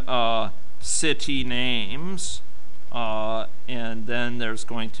city names, and then there's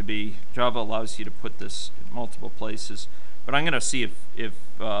going to be, Java allows you to put this in multiple places, but I'm going to see if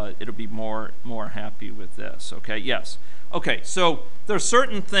it'll be more happy with this. Okay, yes. Okay, so there's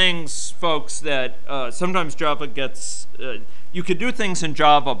certain things, folks, that sometimes Java gets, you could do things in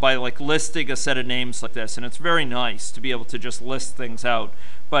Java by like listing a set of names like this, and it's very nice to be able to just list things out.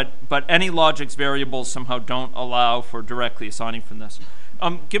 But AnyLogic's variables somehow don't allow for directly assigning from this.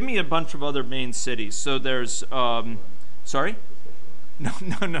 Give me a bunch of other main cities. So there's, sorry? No.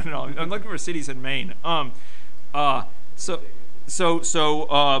 I'm looking for cities in Maine. So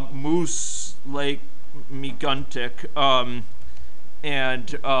Moose Lake, Meguntic,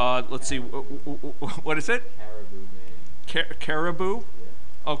 and let's see, what is it? Caribou, Maine. Caribou?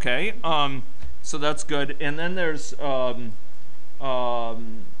 Yeah. Okay. So that's good. And then there's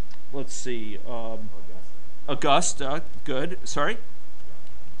let's see, Augusta. Good. Sorry.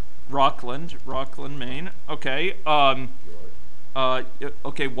 Rockland, Maine. Okay.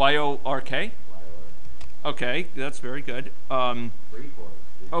 Okay. YORK. Okay, that's very good. Freeport.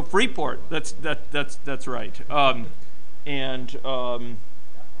 Oh, Freeport. That's right. And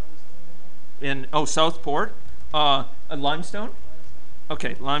in Southport. Limestone.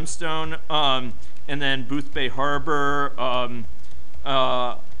 Okay, Limestone. And then Booth Bay Harbor. And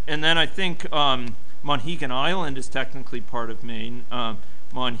then I think Monhegan Island is technically part of Maine.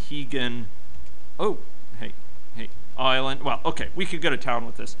 Monhegan. Oh, hey, Island. Well, okay, we could go to town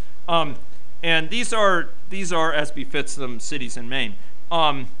with this. And these are as befits them cities in Maine.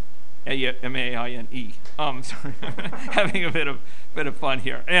 M-A-I-N-E. Sorry, having a bit of fun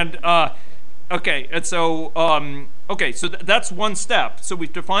here. And okay, and so okay, so that's one step. So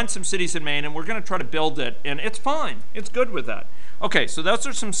we've defined some cities in Maine, and we're going to try to build it, and it's fine. It's good with that. Okay, so those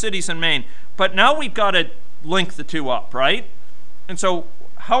are some cities in Maine, but now we've got to link the two up, right? And so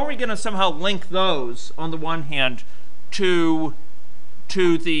how are we going to somehow link those on the one hand to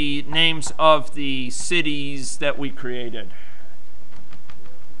the names of the cities that we created?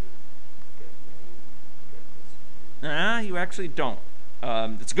 You actually don't.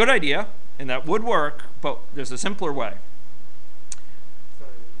 It's a good idea, and that would work, but there's a simpler way.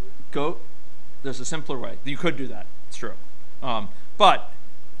 There's a simpler way. You could do that. It's true. But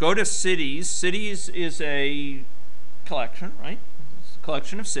go to cities. Cities is a collection, right? It's a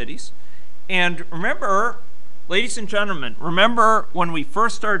collection of cities. And remember, ladies and gentlemen, remember when we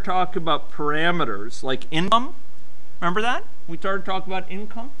first started talking about parameters like income? Remember that? We started talking about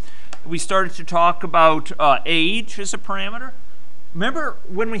income. We started to talk about age as a parameter. Remember,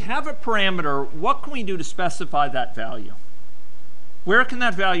 when we have a parameter, what can we do to specify that value? Where can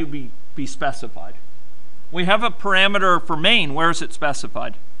that value be specified? We have a parameter for Maine. Where is it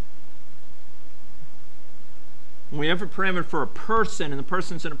specified? We have a parameter for a person, and the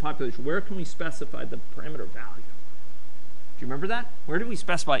person's in a population. Where can we specify the parameter value? Do you remember that? Where did we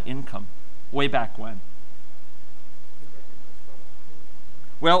specify income? Way back when?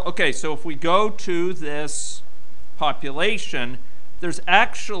 Well, okay, so if we go to this population, there's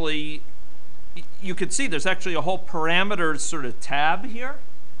actually, you can see there's actually a whole parameters sort of tab here.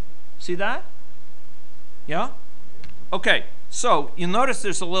 See that? Yeah? Okay, so you'll notice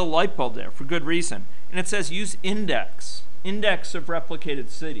there's a little light bulb there for good reason. And it says use index of replicated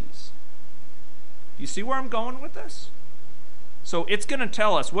cities. Do you see where I'm going with this? So it's going to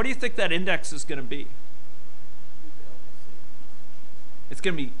tell us, what do you think that index is going to be? It's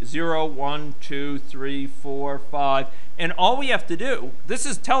going to be 0, 1, 2, 3, 4, 5. And all we have to do, this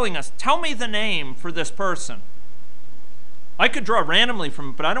is telling us, tell me the name for this person. I could draw randomly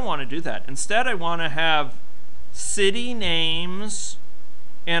from it, but I don't want to do that. Instead, I want to have city names,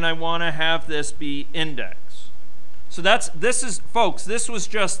 and I want to have this be index. So folks, this was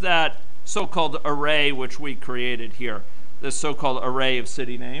just that so-called array which we created here. This so-called array of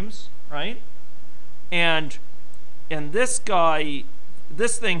city names, right? And this guy,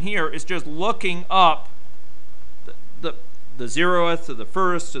 this thing here is just looking up the 0th or the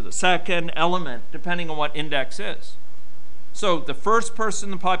 1st or the 2nd element, depending on what index is. So the first person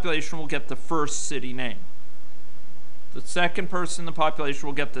in the population will get the first city name. The second person in the population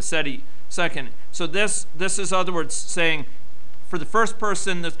will get the SETI second. So this is, in other words, saying for the first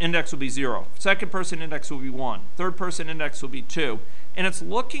person, the index will be 0. Second person index will be 1. Third person index will be 2. And it's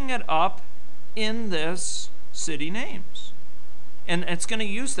looking it up in this city names. And it's going to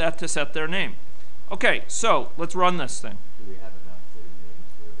use that to set their name. Okay, so let's run this thing. Do we have enough city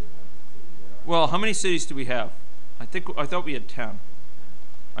names where we have the cities? Well, how many cities do we have? I thought we had 10.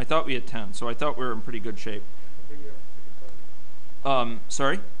 I thought we had 10, so I thought we were in pretty good shape. I think you have to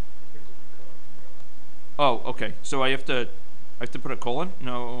Sorry? I think we'll be Oh, okay. So I have to put a colon?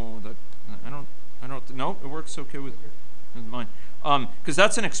 No, I don't. No, it works okay with mine. Because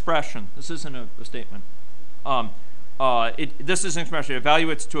that's an expression. This isn't a statement. This is an expression. It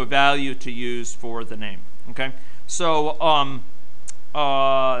evaluates to a value to use for the name. Okay. So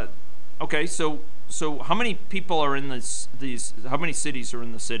okay. So how many people are in these? How many cities are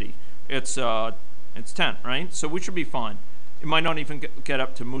in the city? It's 10, right? So we should be fine. It might not even get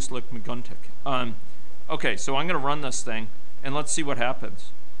up to Muslik Maguntik. Okay, so I'm going to run this thing, and let's see what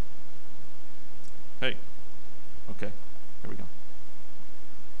happens. Hey. Okay, here we go.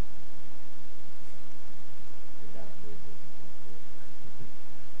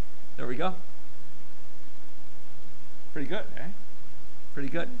 There we go. Pretty good, eh? Pretty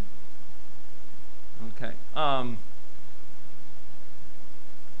good. Okay.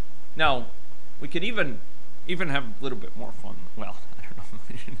 Now, we could even have a little bit more fun. Well, I don't know.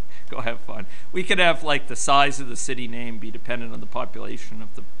 We should go have fun. We could have like the size of the city name be dependent on the population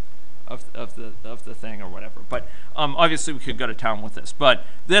of the thing or whatever. But obviously, we could go to town with this. But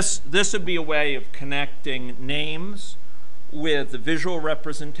this would be a way of connecting names with the visual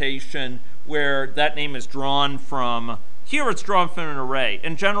representation where that name is drawn from. Here it's drawn from an array.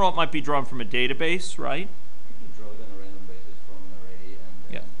 In general, it might be drawn from a database, right? You can draw it on a random basis from an array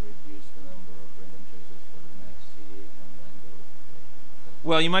and then reduce the number of random choices for the next city and then go.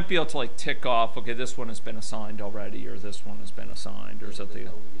 Well, you might be able to like tick off, okay, this one has been assigned already, or this one has been assigned, or something.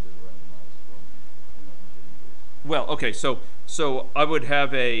 That would be the randomized from Well, okay, so I would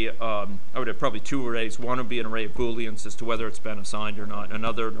have probably 2 arrays. One would be an array of Booleans as to whether it's been assigned or not.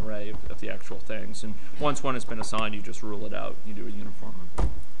 Another an array of the actual things. And once one has been assigned, you just rule it out. You do a uniform.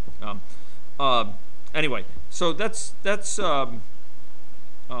 Anyway, so that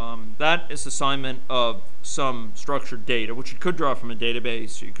is assignment of some structured data, which you could draw from a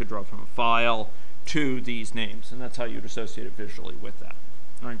database, or you could draw from a file to these names, and that's how you'd associate it visually with that.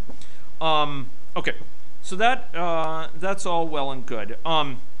 All right. Okay. So that's all well and good.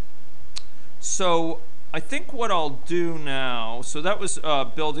 So I think what I'll do now, so that was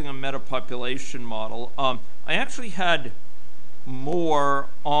building a metapopulation model. I actually had more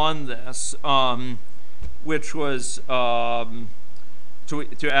on this, which was to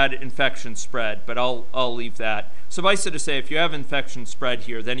add infection spread, but I'll leave that. Suffice it to say, if you have infection spread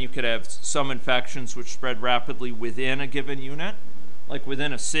here, then you could have some infections which spread rapidly within a given unit, like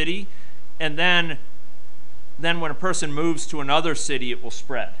within a city, and then when a person moves to another city, it will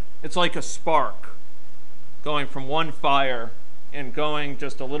spread. It's like a spark going from one fire and going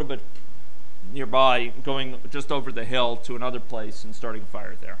just a little bit nearby, going just over the hill to another place and starting a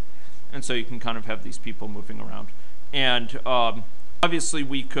fire there. And so you can kind of have these people moving around. And obviously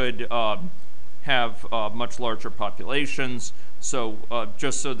we could have much larger populations. So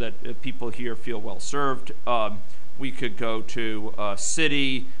just so that people here feel well served, we could go to a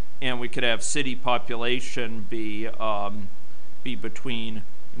city, and we could have city population be between,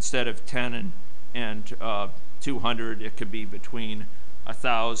 instead of 10 and 200, it could be between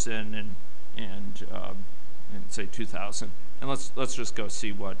 1,000 and say 2,000. And let's just go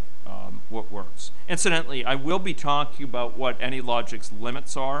see what works. Incidentally, I will be talking about what AnyLogic's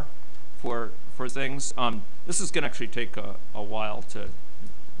limits are for things. This is going to actually take a while to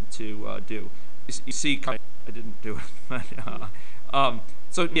do. You see, I didn't do it.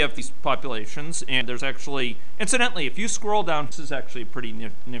 So you have these populations, and there's actually, incidentally, if you scroll down, this is actually a pretty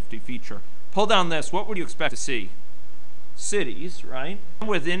nifty feature. Pull down this, what would you expect to see? Cities, right?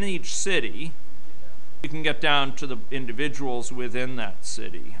 Within each city, you can get down to the individuals within that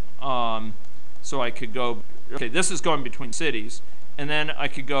city. So I could go, okay, this is going between cities, and then I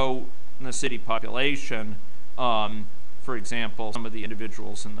could go in the city population, for example, some of the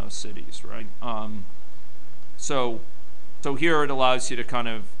individuals in those cities, right? So here it allows you to kind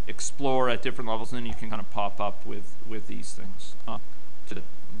of explore at different levels, and then you can kind of pop up with these things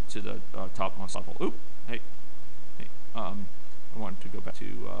to the topmost level. Oop, hey. I wanted to go back to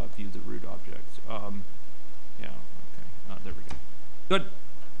view the root object. Yeah, okay, there we go.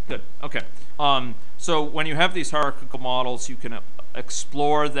 Good, okay. So when you have these hierarchical models, you can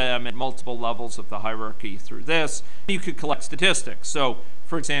explore them at multiple levels of the hierarchy through this. You could collect statistics. So,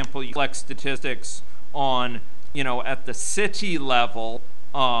 for example, you collect statistics on, at the city level,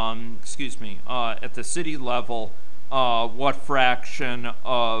 at the city level, what fraction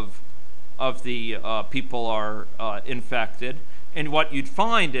of the people are infected. And what you'd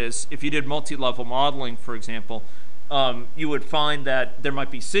find is, if you did multi-level modeling, for example, you would find that there might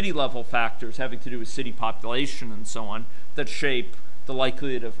be city-level factors having to do with city population and so on that shape the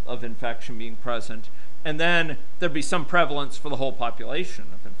likelihood of infection being present. And then there'd be some prevalence for the whole population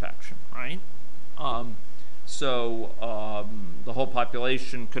of infection, right? The whole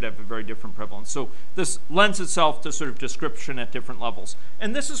population could have a very different prevalence. So this lends itself to sort of description at different levels.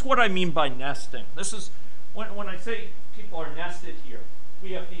 And this is what I mean by nesting. This is, when I say people are nested here,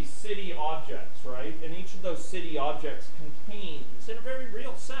 we have these city objects, right? And each of those city objects contains, in a very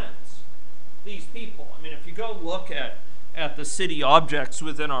real sense, these people. I mean, if you go look at the city objects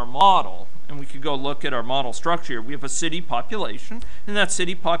within our model, and we could go look at our model structure, we have a city population, and that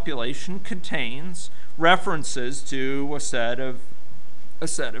city population contains references to a set of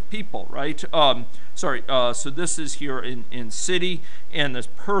people, right? So this is here in city, and there's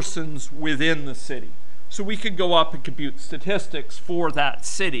persons within the city. So we could go up and compute statistics for that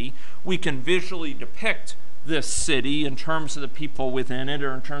city. We can visually depict this city in terms of the people within it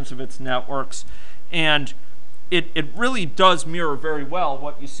or in terms of its networks. And it really does mirror very well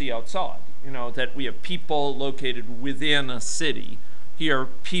what you see outside. That we have people located within a city. Here,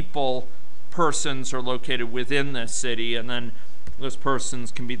 persons are located within this city, and then those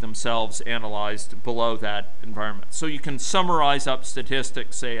persons can be themselves analyzed below that environment. So you can summarize up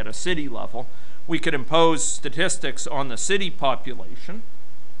statistics, say, at a city level. We could impose statistics on the city population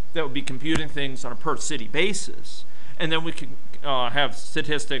that would be computing things on a per city basis. And then we could have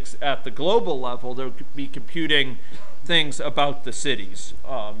statistics at the global level that would be computing things about the cities.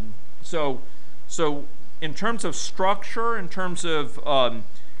 So in terms of structure, in terms of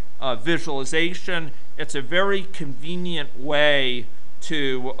visualization, it's a very convenient way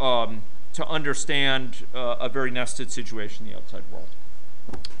to understand a very nested situation in the outside world.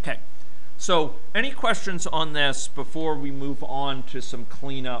 Okay. So any questions on this before we move on to some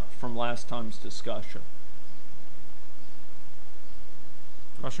cleanup from last time's discussion?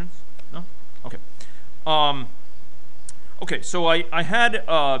 Questions? No? Okay. Okay, so I had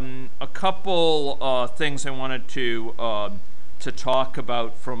a couple things I wanted to talk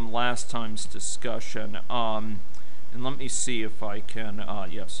about from last time's discussion. And let me see if I can,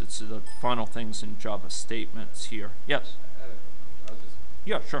 yes, it's the final things in Java statements here. Yes?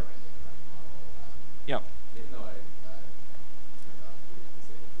 Yeah, sure. Yeah. Even though I turned off the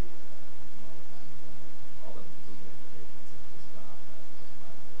disable the model time, all the movement information simply stopped at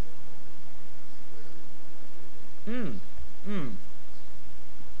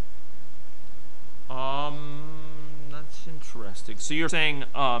That's interesting. So you're saying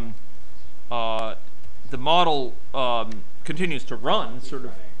the model continues to run, sort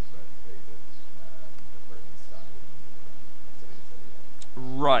of.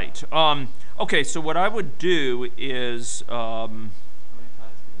 Right. Okay, so what I would do is, how many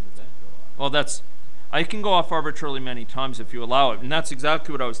times can an event go off? well, I can go off arbitrarily many times if you allow it, and that's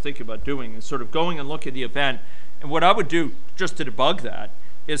exactly what I was thinking about doing, is sort of going and look at the event. And what I would do, just to debug that,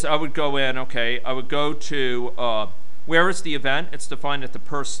 is I would go in, okay, I would go to, where is the event? It's defined at the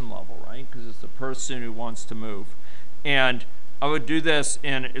person level, right? Because it's the person who wants to move. And I would do this,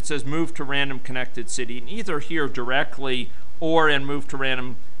 and it says move to random connected city. And either here directly or in move to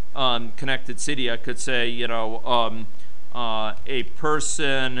random connected city, I could say, a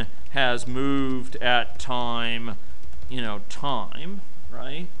person has moved at time, time,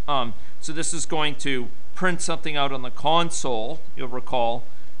 right? So this is going to print something out on the console, you'll recall,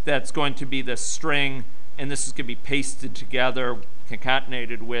 that's going to be this string, and this is going to be pasted together,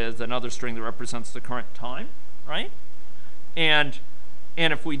 concatenated with another string that represents the current time, right? And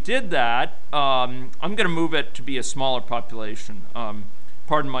if we did that, I'm going to move it to be a smaller population.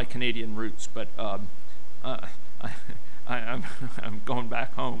 Pardon my Canadian roots, but I'm going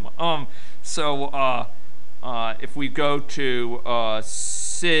back home. If we go to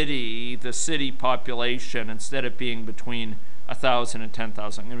city, the city population, instead of being between 1,000 and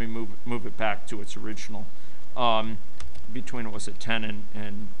 10,000, I'm going to move it back to its original, between, what was it, 10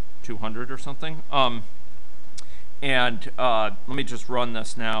 and 200 or something. Let me just run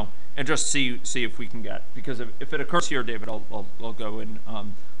this now and just see if we can get, because if it occurs here, David, I'll go and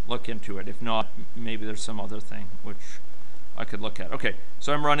look into it. If not, maybe there's some other thing which I could look at. Okay,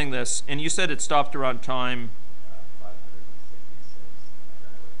 so I'm running this, and you said it stopped around time.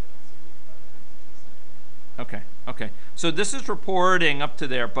 566. Okay, okay. So this is reporting up to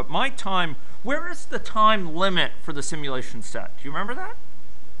there, but my time, where is the time limit for the simulation set? Do you remember that?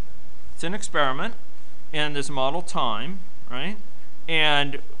 It's an experiment, and there's model time, right?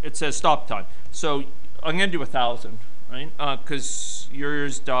 And it says stop time. So I'm going to do 1,000, right? Because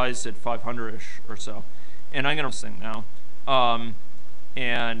yours dies at 500-ish or so. And I'm going to sing now.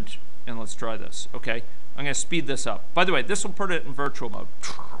 And let's try this, okay? I'm going to speed this up. By the way, this will put it in virtual mode.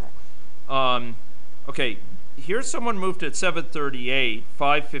 Okay, here's someone moved at 7:38,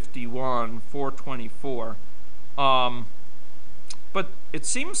 5:51, 4:24. But it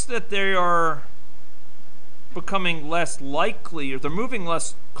seems that they are becoming less likely, or they're moving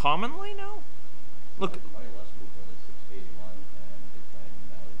less commonly now. Look. My last group was 681, and the time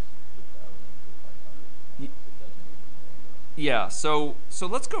now is 2,000 to 500. Yeah, so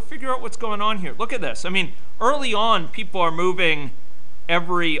let's go figure out what's going on here. Look at this. I mean, early on, people are moving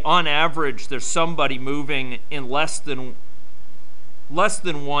on average, there's somebody moving in less than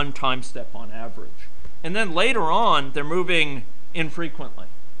one time step on average. And then later on, they're moving infrequently.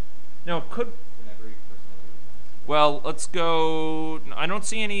 Now, it could... Well, let's go... I don't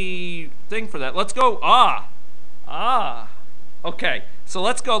see anything for that. Let's go... Okay, so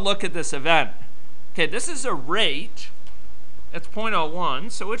let's go look at this event. Okay, this is a rate. It's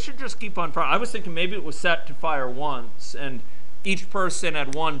 0.01, so it should just keep on firing. I was thinking maybe it was set to fire once, and each person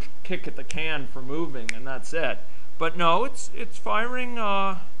had one kick at the can for moving, and that's it. But no, it's firing.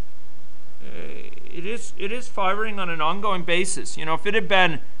 It is firing on an ongoing basis. You know, if it had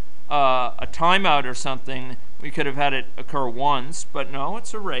been a timeout or something, we could have had it occur once. But no,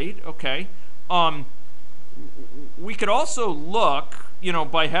 it's a rate. Okay. We could also look, you know,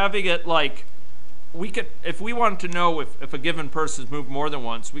 by having it like, we could, if we wanted to know if a given person's moved more than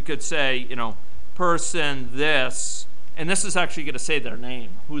once, we could say, you know, person this. And this is actually going to say their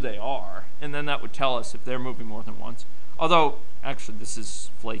name, who they are, and then that would tell us if they're moving more than once. Although, actually, this is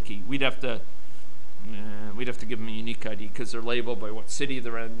flaky. We'd have to give them a unique ID because they're labeled by what city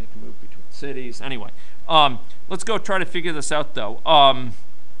they're in. They can move between cities. Anyway, let's go try to figure this out, though.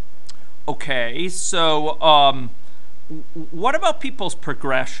 Okay, so what about people's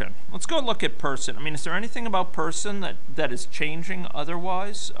progression? Let's go look at person. I mean, is there anything about person that is changing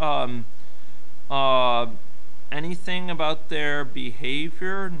otherwise? Anything about their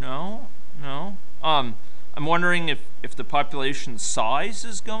behavior? No. I'm wondering if the population size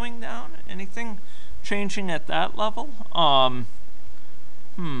is going down. Anything changing at that level?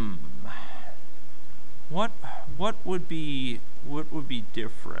 What would be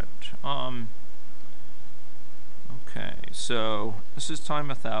different? Okay, so this is time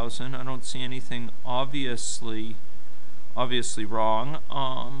 1,000. I don't see anything obviously wrong.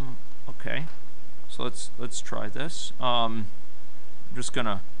 Okay. So let's try this. I'm just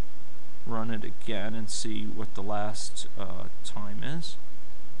gonna run it again and see what the last time is.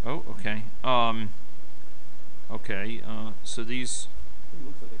 Oh, okay. Okay. So these. It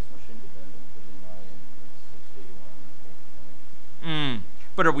looks like it's machine dependent because in my end it's 681.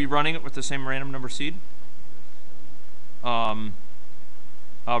 But are we running it with the same random number seed?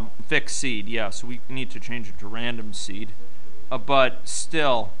 Fixed seed. Yeah. So we need to change it to random seed. But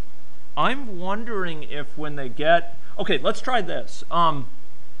still. I'm wondering if when they get... Okay, let's try this.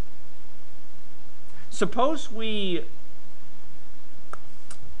 Suppose we...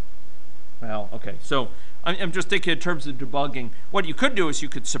 Well, okay, so I'm just thinking in terms of debugging. What you could do is you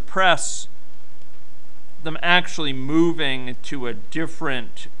could suppress them actually moving to a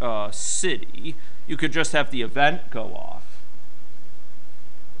different city. You could just have the event go off.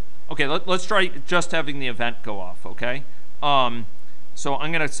 Okay, let's try just having the event go off, okay? So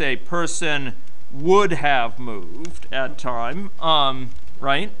I'm going to say person would have moved at time,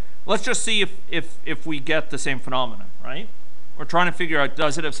 right? Let's just see if we get the same phenomenon, right? We're trying to figure out,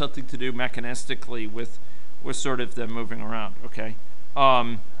 does it have something to do mechanistically with sort of them moving around, okay?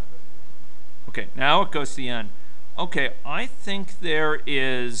 Okay, now it goes to the end. Okay, I think there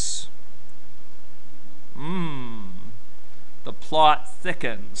is, the plot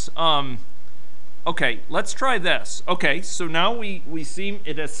thickens. Okay, let's try this. Okay, so now we see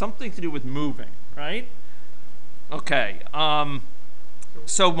it has something to do with moving, right? Okay,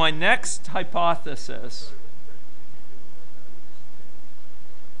 so my next hypothesis...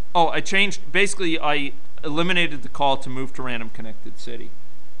 Oh, I changed, basically I eliminated the call to move to random connected city.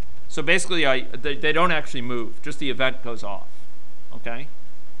 So basically they don't actually move, just the event goes off, okay?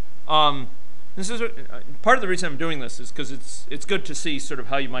 This is part of the reason I'm doing this is because it's good to see sort of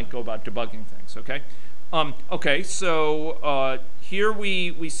how you might go about debugging things, okay? Okay, so here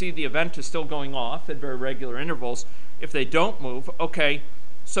we see the event is still going off at very regular intervals. If they don't move, okay,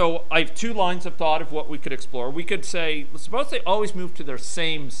 so I have two lines of thought of what we could explore. We could say, suppose they always move to their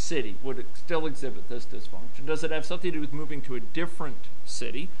same city. Would it still exhibit this dysfunction? Does it have something to do with moving to a different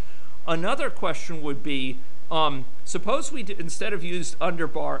city? Another question would be, suppose we instead of used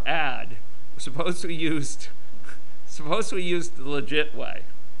underbar add, suppose we used the legit way.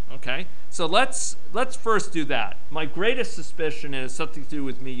 Okay, so let's first do that. My greatest suspicion is something to do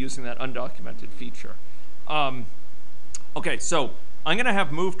with me using that undocumented feature. Okay, so I'm going to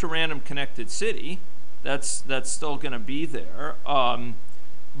have move to random connected city. That's still going to be there.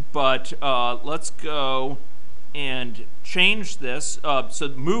 But let's go and change this. So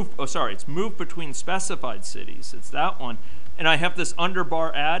move. Oh, sorry, it's move between specified cities. It's that one. And I have this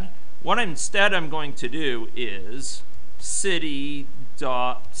underbar add. What instead I'm going to do is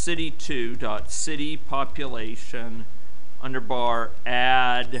city2.city population underbar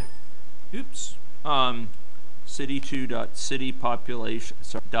add. Oops. City2.city population,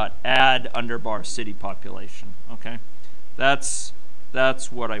 sorry, dot add underbar city population. Okay, that's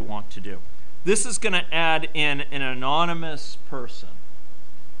what I want to do. This is going to add in an anonymous person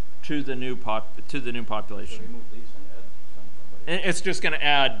to the new population. So remove these and add somebody. And it's just going to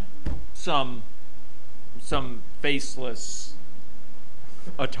add some faceless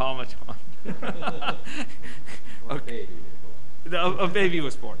automaton. Okay. A baby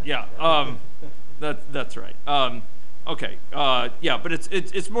was born. Yeah. That's right. Okay. Yeah, but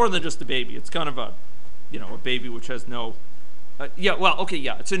it's more than just a baby. It's kind of a baby which has no. Yeah. Well. Okay.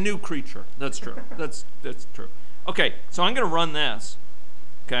 Yeah. It's a new creature. That's true. That's true. Okay. So I'm going to run this.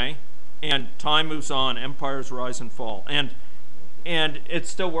 Okay. And time moves on. Empires rise and fall. And it's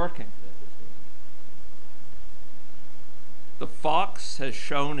still working. The fox has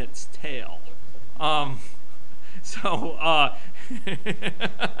shown its tail.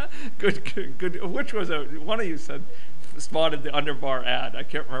 Good. Which was one of you said spotted the underbar ad. I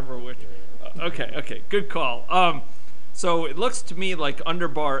can't remember which. Okay. Good call. So it looks to me like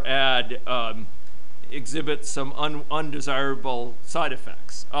underbar ad exhibits some undesirable side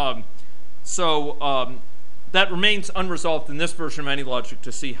effects. That remains unresolved in this version of AnyLogic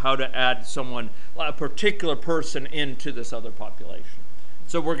to see how to add a particular person into this other population.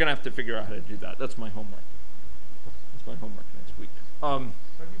 So we're going to have to figure out how to do that. That's my homework. That's my homework next week. How do you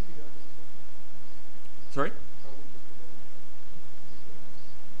figure out this? Sorry? How would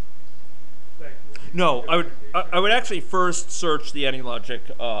you figure out? No, I would actually first search the AnyLogic.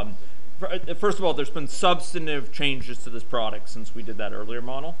 First of all, there's been substantive changes to this product since we did that earlier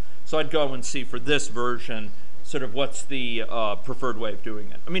model. So I'd go and see for this version sort of what's the preferred way of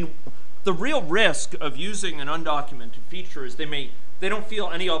doing it. I mean, the real risk of using an undocumented feature is they don't feel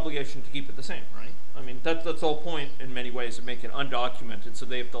any obligation to keep it the same, right? I mean, that's the whole point in many ways of making it undocumented, so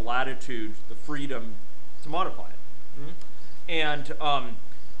they have the latitude, the freedom to modify it. Mm-hmm.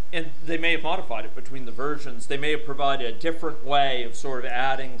 And they may have modified it between the versions. They may have provided a different way of sort of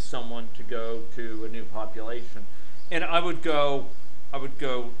adding someone to go to a new population. And I would go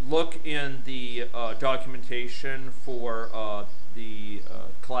look in the documentation for the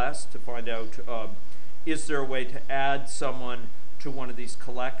class to find out is there a way to add someone to one of these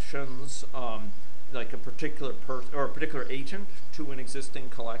collections, like a particular person or a particular agent to an existing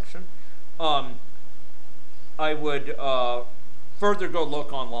collection. I would further go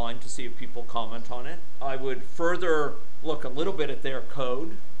look online to see if people comment on it. I would further look a little bit at their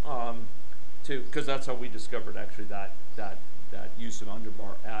code, because that's how we discovered actually that use of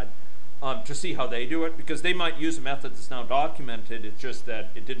underbar add, to see how they do it, because they might use a method that's now documented. It's just that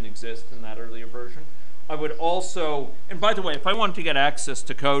it didn't exist in that earlier version. I would also, and by the way, if I wanted to get access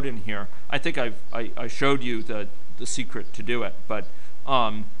to code in here, I think I showed you the secret to do it, but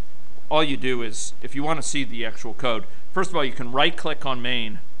all you do is, if you want to see the actual code, first of all, you can right-click on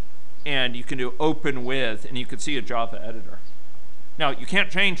main, and you can do open with, and you can see a Java editor. Now, you can't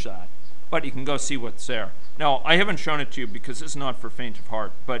change that, but you can go see what's there. Now, I haven't shown it to you because it's not for faint of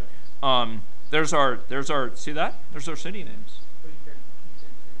heart, but there's our, see that? There's our city names. But you can't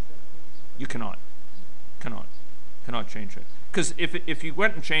change that? You cannot change it. Because if you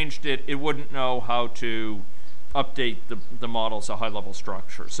went and changed it, it wouldn't know how to update the model as a high-level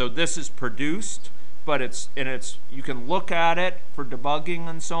structure. So this is produced, but you can look at it for debugging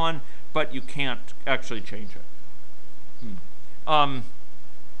and so on, but you can't actually change it.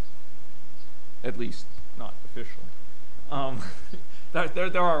 At least not officially.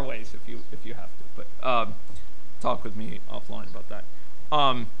 There are ways if you have to, but talk with me offline about that.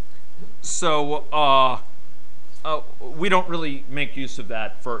 We don't really make use of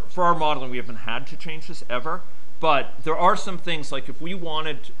that for our modeling. We haven't had to change this ever, but there are some things like if we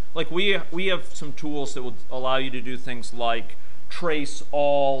wanted, like we have some tools that will allow you to do things like trace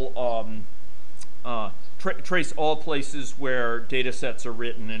all trace all places where data sets are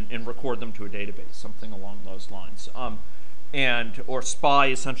written and record them to a database, something along those lines. Or spy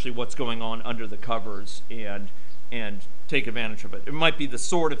essentially what's going on under the covers and take advantage of it. It might be the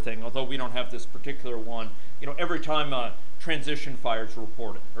sort of thing, although we don't have this particular one. Every time a transition fire is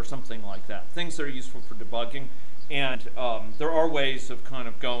reported or something like that. Things that are useful for debugging. And there are ways of kind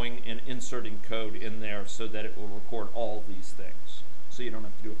of going and inserting code in there so that it will record all these things. So you don't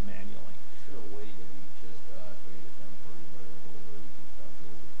have to do it manually. Is there a way that you just create a temporary variable where you can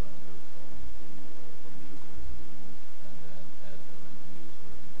calculate the parameters from the user to the root and then add the random user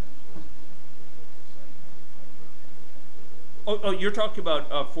and then just assign all the parameters from the temporary variable? Oh, you're talking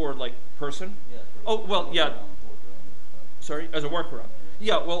about for like person? Yeah. Oh, well, yeah. Sorry, as a workaround.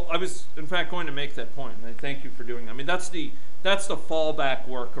 Yeah, well, I was in fact going to make that point, and I thank you for doing that. I mean, that's the fallback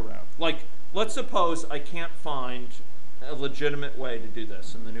workaround. Like, let's suppose I can't find a legitimate way to do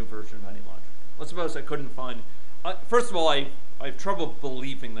this in the new version of AnyLogic. Let's suppose I couldn't find. First of all, I have trouble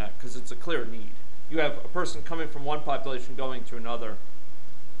believing that because it's a clear need. You have a person coming from one population going to another.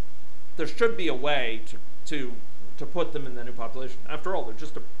 There should be a way to put them in the new population. After all, they're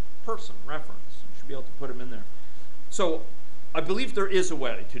just a person reference. You should be able to put them in there. So I believe there is a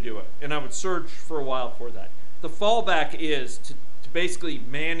way to do it, and I would search for a while for that. The fallback is to basically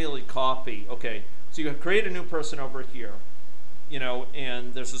manually copy. Okay, so you can create a new person over here,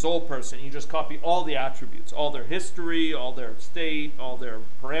 and there's this old person. You just copy all the attributes, all their history, all their state, all their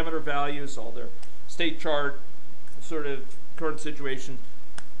parameter values, all their state chart, sort of current situation.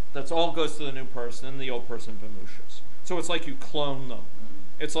 That's all goes to the new person, and the old person vamooshes. So it's like you clone them.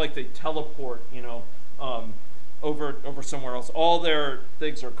 It's like they teleport, over somewhere else. All their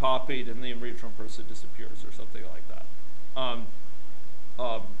things are copied, and the original person disappears, or something like that.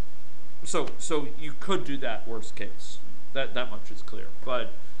 So you could do that worst case. That much is clear,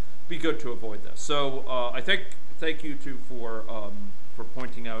 but be good to avoid this. So I thank you two for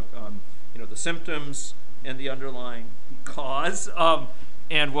pointing out the symptoms and the underlying cause.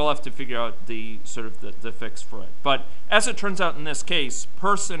 And we'll have to figure out the sort of the fix for it. But as it turns out in this case,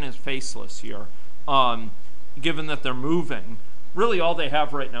 person is faceless here. Given that they're moving, really all they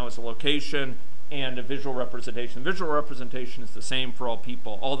have right now is a location and a visual representation. Visual representation is the same for all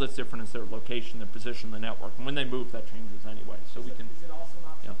people. All that's different is their location, their position in the network. And when they move, that changes anyway. So we can. Is it also an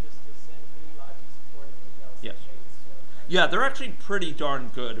option just to send AnyLogic support and email? Yes. Yeah, they're actually pretty darn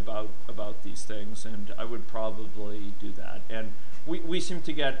good about these things, and I would probably do that. And we seem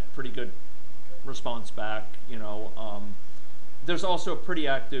to get pretty good response back. There's also a pretty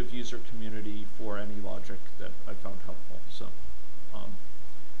active user community for AnyLogic that I found helpful. So,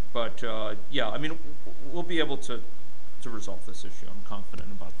 yeah, I mean, we'll be able to resolve this issue. I'm confident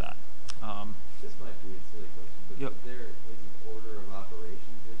about that. This might be a silly question, but yep. Is there an order of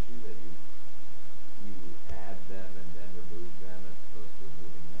operations issue that you add them and then remove them as opposed to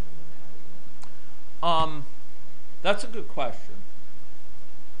removing them and then adding them? That's a good question.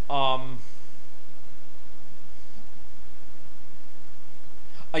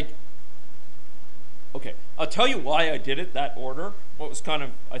 Okay, I'll tell you why I did it that order. What was kind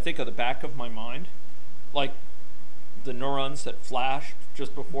of, I think, at the back of my mind, like the neurons that flashed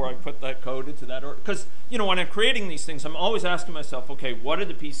just before I put that code into that order. Because, when I'm creating these things, I'm always asking myself, okay, what are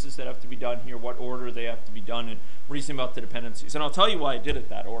the pieces that have to be done here? What order they have to be done in? Reasoning about the dependencies. And I'll tell you why I did it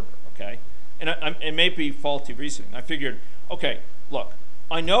that order, okay? And it may be faulty reasoning. I figured, okay, look,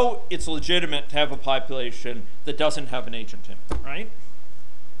 I know it's legitimate to have a population that doesn't have an agent in it, right?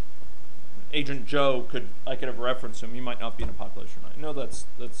 Agent Joe I could have a reference to him. He might not be in a population. I know that's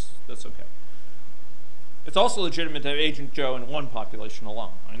okay. It's also legitimate to have Agent Joe in one population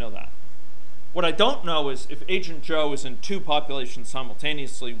alone. I know that. What I don't know is if Agent Joe is in two populations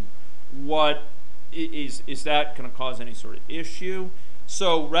simultaneously, what is that going to cause any sort of issue?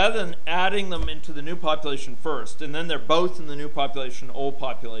 So rather than adding them into the new population first, and then they're both in the new population, old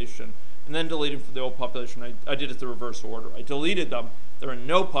population, and then deleting from the old population, I did it the reverse order. I deleted them. They're in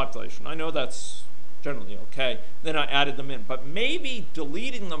no population. I know that's generally okay. Then I added them in. But maybe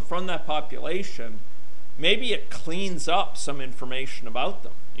deleting them from that population, maybe it cleans up some information about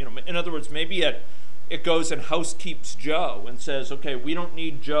them. In other words, maybe it goes and housekeeps Joe and says, okay, we don't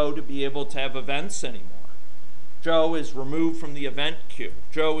need Joe to be able to have events anymore. Joe is removed from the event queue.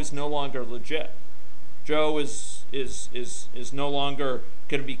 Joe is no longer legit. Joe is no longer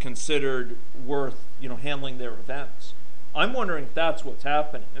going to be considered worth handling their events. I'm wondering if that's what's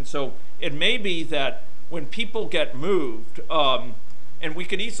happening. And so it may be that when people get moved, and we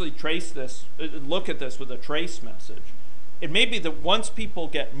could easily trace this, look at this with a trace message. It may be that once people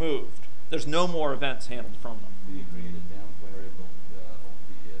get moved, there's no more events handled from them. Do you create a temp variable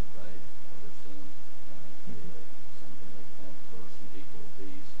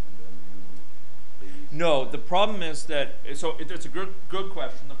No, the problem is that, so it's a good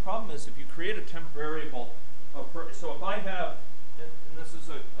question. The problem is if you create a temp variable, so if I have, and this is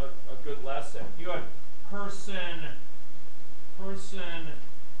a good lesson, you have person,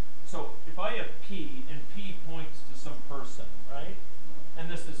 so if I have P, and P points to some person, right? And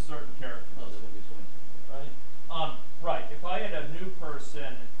this is certain characters. Oh, that would be so. Right? Right, if I had a new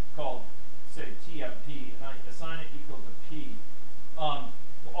person called, say, TMP, and I assign it equal to P,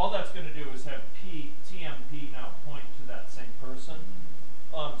 all that's going to do is have TMP now point to that same person.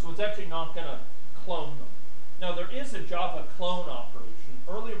 So it's actually not going to clone them. Now, there is a Java clone operation.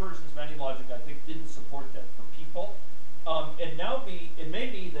 Earlier versions of AnyLogic, I think, didn't support that for people. It may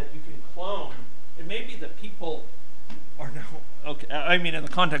be that you can clone, it may be that people are now, okay, I mean, in the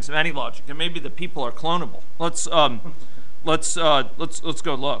context of AnyLogic, it may be that people are clonable. Let's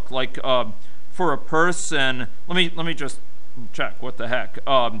go look. Like, for a person, let me just check, what the heck.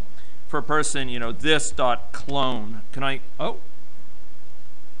 For a person, you know, this dot clone. Can I, I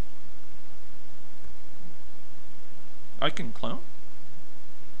can clone?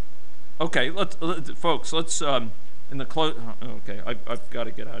 Okay, folks, let's, in the close, okay, I've got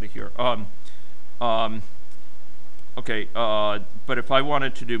to get out of here. Okay, but if I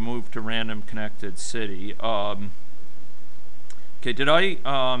wanted to do move to random connected city, okay, did I,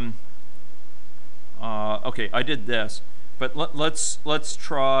 okay, I did this, but let's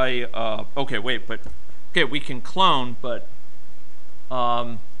try, okay, wait, but, okay, we can clone, but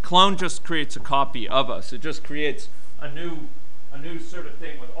clone just creates a copy of us. It just creates a new sort of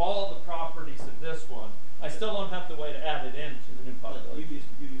thing with all the properties of this one. I still don't have the way to add it into the new population.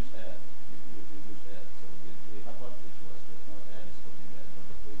 You use add. You use add. So the hypothesis was that not add is copying that, but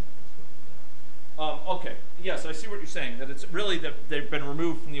the clean is copying that. Okay, yes, I see what you're saying, that it's really that they've been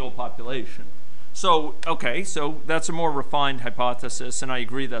removed from the old population. So, okay, so that's a more refined hypothesis, and I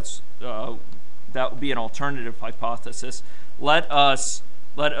agree that would be an alternative hypothesis. Let us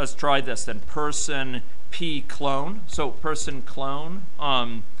try this then. Person P clone. So person clone.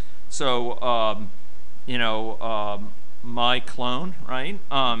 You know, my clone, right?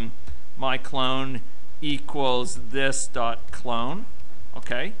 My clone equals this dot clone.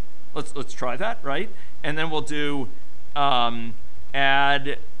 Okay, let's try that, right? And then we'll do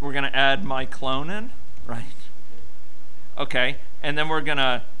add. We're gonna add my clone in, right? Okay, and then we're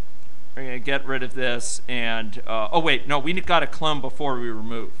gonna get rid of this and oh wait, no, we got a clone before we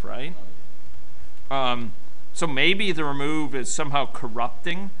remove, right? So maybe the remove is somehow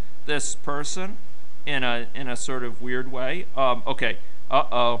corrupting this person in a sort of weird way. Okay.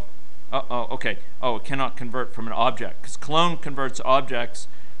 Okay. Oh, it cannot convert from an object because clone converts objects.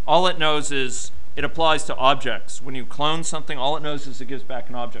 All it knows is it applies to objects. When you clone something, all it knows is it gives back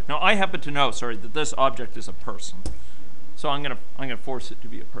an object. Now I happen to know, sorry, that this object is a person. So I'm gonna force it to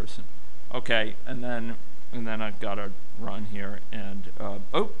be a person. Okay, and then I've got to run here and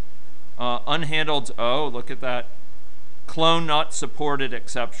unhandled. Oh, look at that. Clone not supported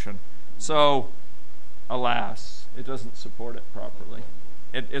exception. So, alas, it doesn't support it properly.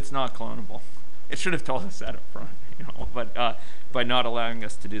 It's not clonable. It should have told us that up front, you know, but by not allowing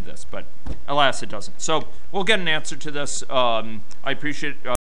us to do this. But alas, it doesn't. So we'll get an answer to this. I appreciate